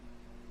time.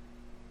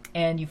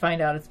 And you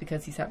find out it's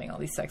because he's having all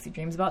these sexy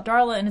dreams about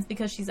Darla, and it's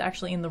because she's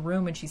actually in the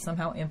room and she's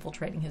somehow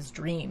infiltrating his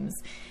dreams.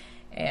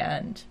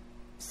 And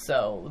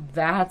so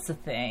that's a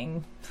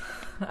thing.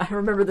 I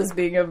remember this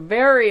being a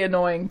very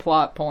annoying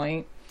plot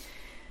point.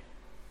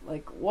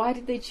 Like, why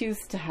did they choose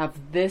to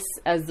have this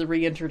as the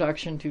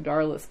reintroduction to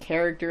Darla's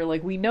character?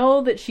 Like, we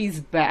know that she's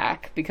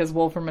back because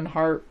Wolfram and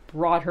Hart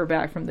brought her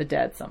back from the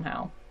dead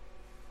somehow.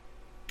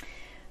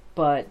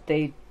 But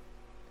I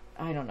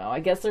don't know, I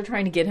guess they're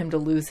trying to get him to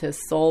lose his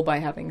soul by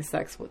having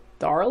sex with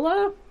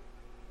Darla?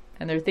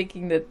 And they're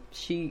thinking that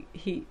she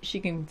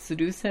can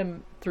seduce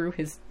him through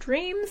his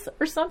dreams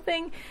or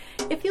something?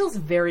 It feels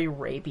very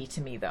rapey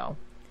to me, though.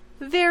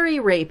 Very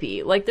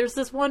rapey. Like, there's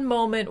this one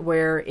moment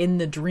where in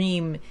the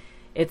dream,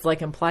 it's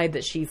like implied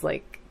that she's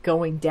like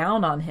going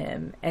down on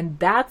him. And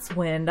that's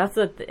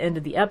at the end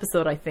of the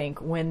episode, I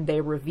think, when they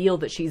reveal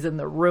that she's in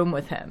the room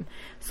with him.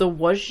 So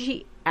was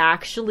she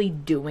actually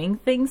doing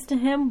things to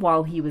him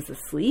while he was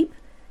asleep?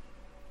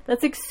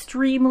 That's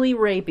extremely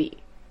rapey.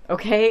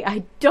 Okay?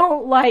 I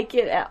don't like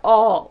it at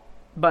all.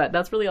 But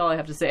that's really all I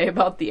have to say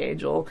about the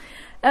Angel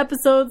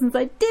episode, since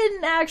I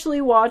didn't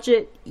actually watch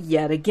it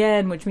yet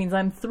again, which means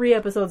I'm 3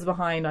 episodes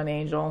behind on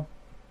Angel.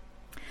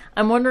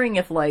 I'm wondering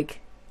if,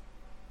 like,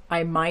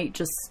 I might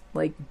just,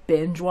 like,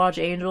 binge watch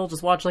Angel,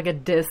 just watch, like, a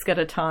disc at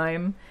a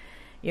time,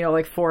 you know,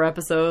 like 4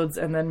 episodes,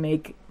 and then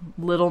make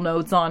little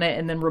notes on it,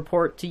 and then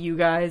report to you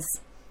guys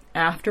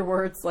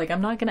afterwards. Like,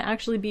 I'm not going to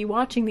actually be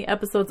watching the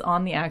episodes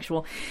on the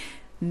actual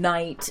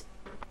night.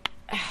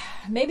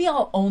 Maybe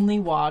I'll only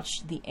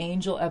watch the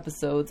Angel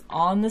episodes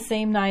on the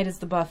same night as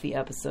the Buffy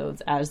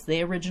episodes as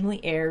they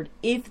originally aired,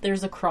 if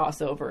there's a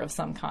crossover of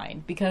some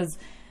kind, because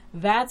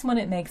that's when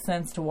it makes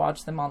sense to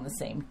watch them on the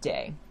same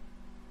day.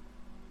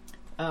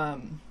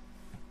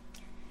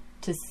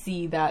 To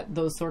see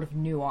those sort of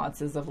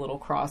nuances of little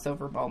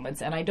crossover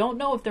moments. And I don't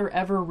know if they're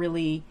ever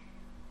really,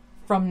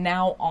 from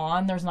now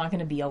on, there's not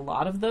going to be a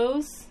lot of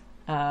those,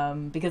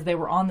 because they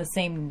were on the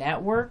same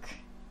network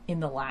in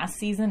the last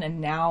season,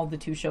 and now the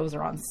 2 shows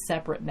are on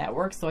separate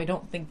networks, so I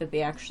don't think that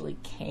they actually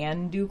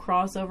can do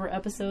crossover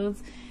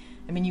episodes.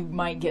 I mean, you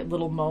might get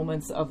little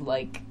moments of,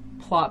 like,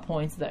 plot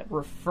points that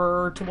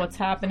refer to what's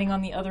happening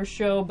on the other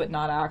show, but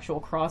not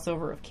actual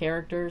crossover of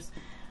characters.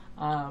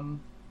 I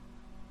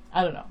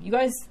don't know. You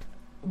guys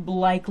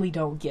likely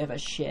don't give a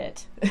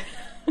shit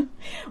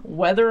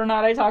whether or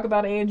not I talk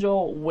about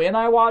Angel, when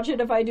I watch it,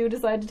 if I do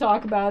decide to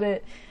talk about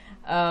it.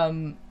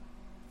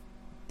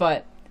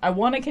 But I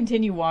want to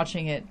continue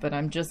watching it, but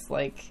I'm just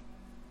like,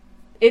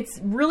 it's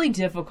really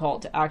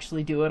difficult to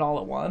actually do it all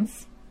at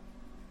once.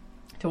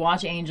 To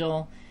watch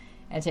Angel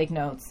and take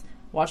notes,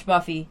 watch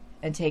Buffy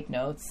and take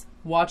notes,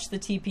 watch the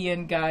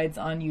TPN guides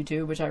on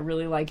YouTube, which I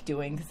really like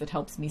doing because it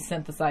helps me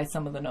synthesize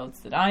some of the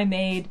notes that I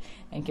made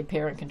and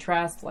compare and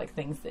contrast, like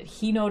things that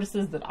he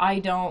notices that I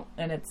don't.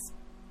 And it's,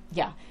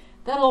 yeah,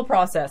 that whole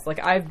process.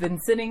 Like, I've been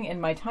sitting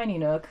in my tiny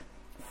nook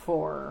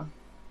for,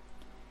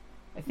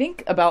 I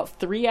think, about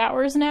 3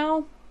 hours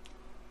now.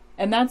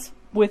 And that's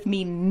with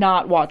me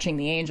not watching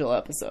the Angel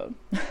episode.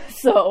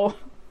 So,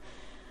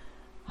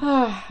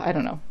 I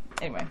don't know.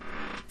 Anyway,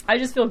 I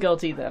just feel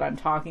guilty that I'm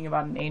talking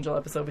about an Angel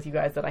episode with you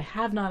guys that I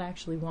have not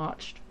actually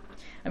watched.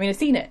 I mean, I've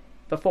seen it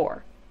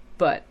before,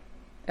 and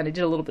I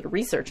did a little bit of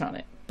research on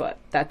it, but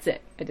that's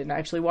it. I didn't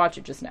actually watch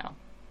it just now.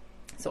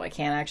 So I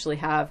can't actually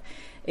have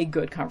a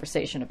good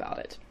conversation about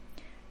it.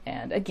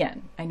 And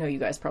again, I know you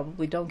guys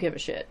probably don't give a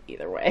shit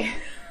either way.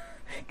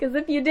 Because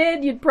if you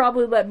did, you'd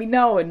probably let me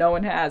know, and no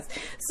one has.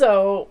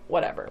 So,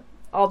 whatever.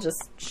 I'll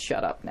just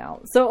shut up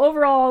now. So,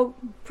 overall,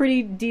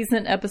 pretty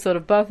decent episode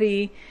of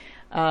Buffy.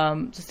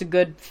 Just a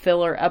good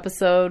filler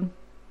episode.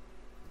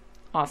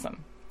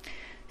 Awesome.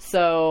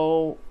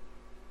 So,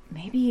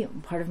 maybe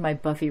part of my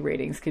Buffy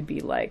ratings could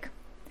be like,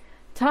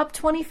 top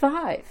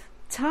 25,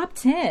 top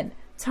 10,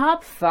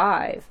 top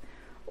 5,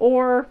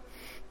 or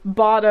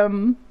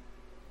bottom,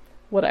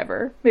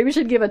 whatever. Maybe I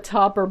should give a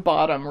top or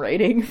bottom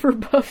rating for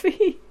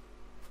Buffy.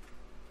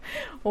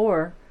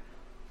 Or,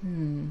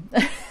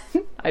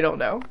 I don't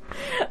know.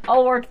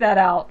 I'll work that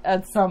out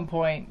at some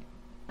point.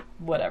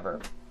 Whatever.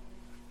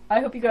 I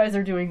hope you guys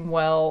are doing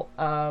well,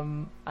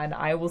 and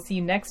I will see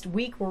you next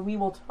week where we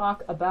will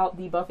talk about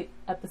the Buffy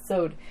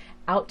episode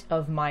Out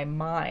of My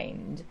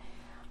Mind.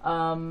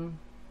 I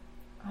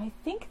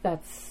think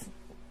that's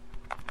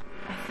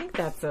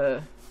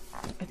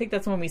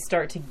when we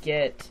start to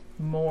get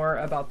more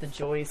about the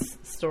Joyce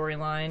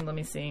storyline. Let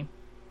me see.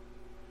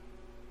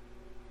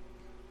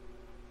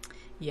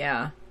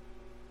 Yeah.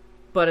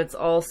 But it's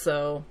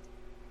also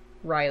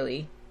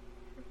Riley.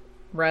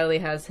 Riley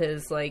has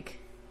his, like,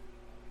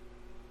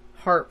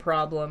 heart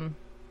problem.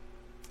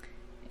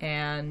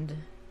 And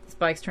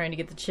Spike's trying to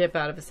get the chip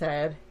out of his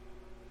head.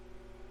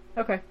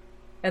 Okay.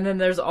 And then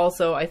there's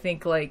also, I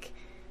think, like,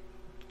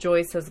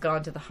 Joyce has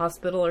gone to the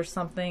hospital or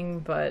something,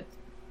 but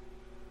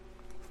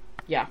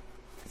yeah.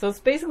 So it's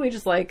basically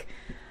just like,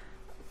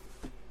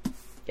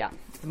 yeah,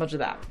 it's a bunch of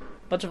that.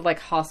 A bunch of, like,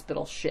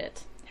 hospital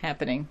shit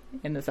happening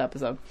in this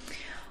episode.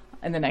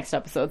 In the next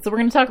episode. So we're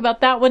going to talk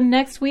about that one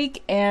next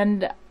week,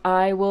 and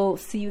I will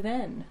see you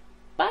then.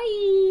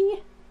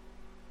 Bye!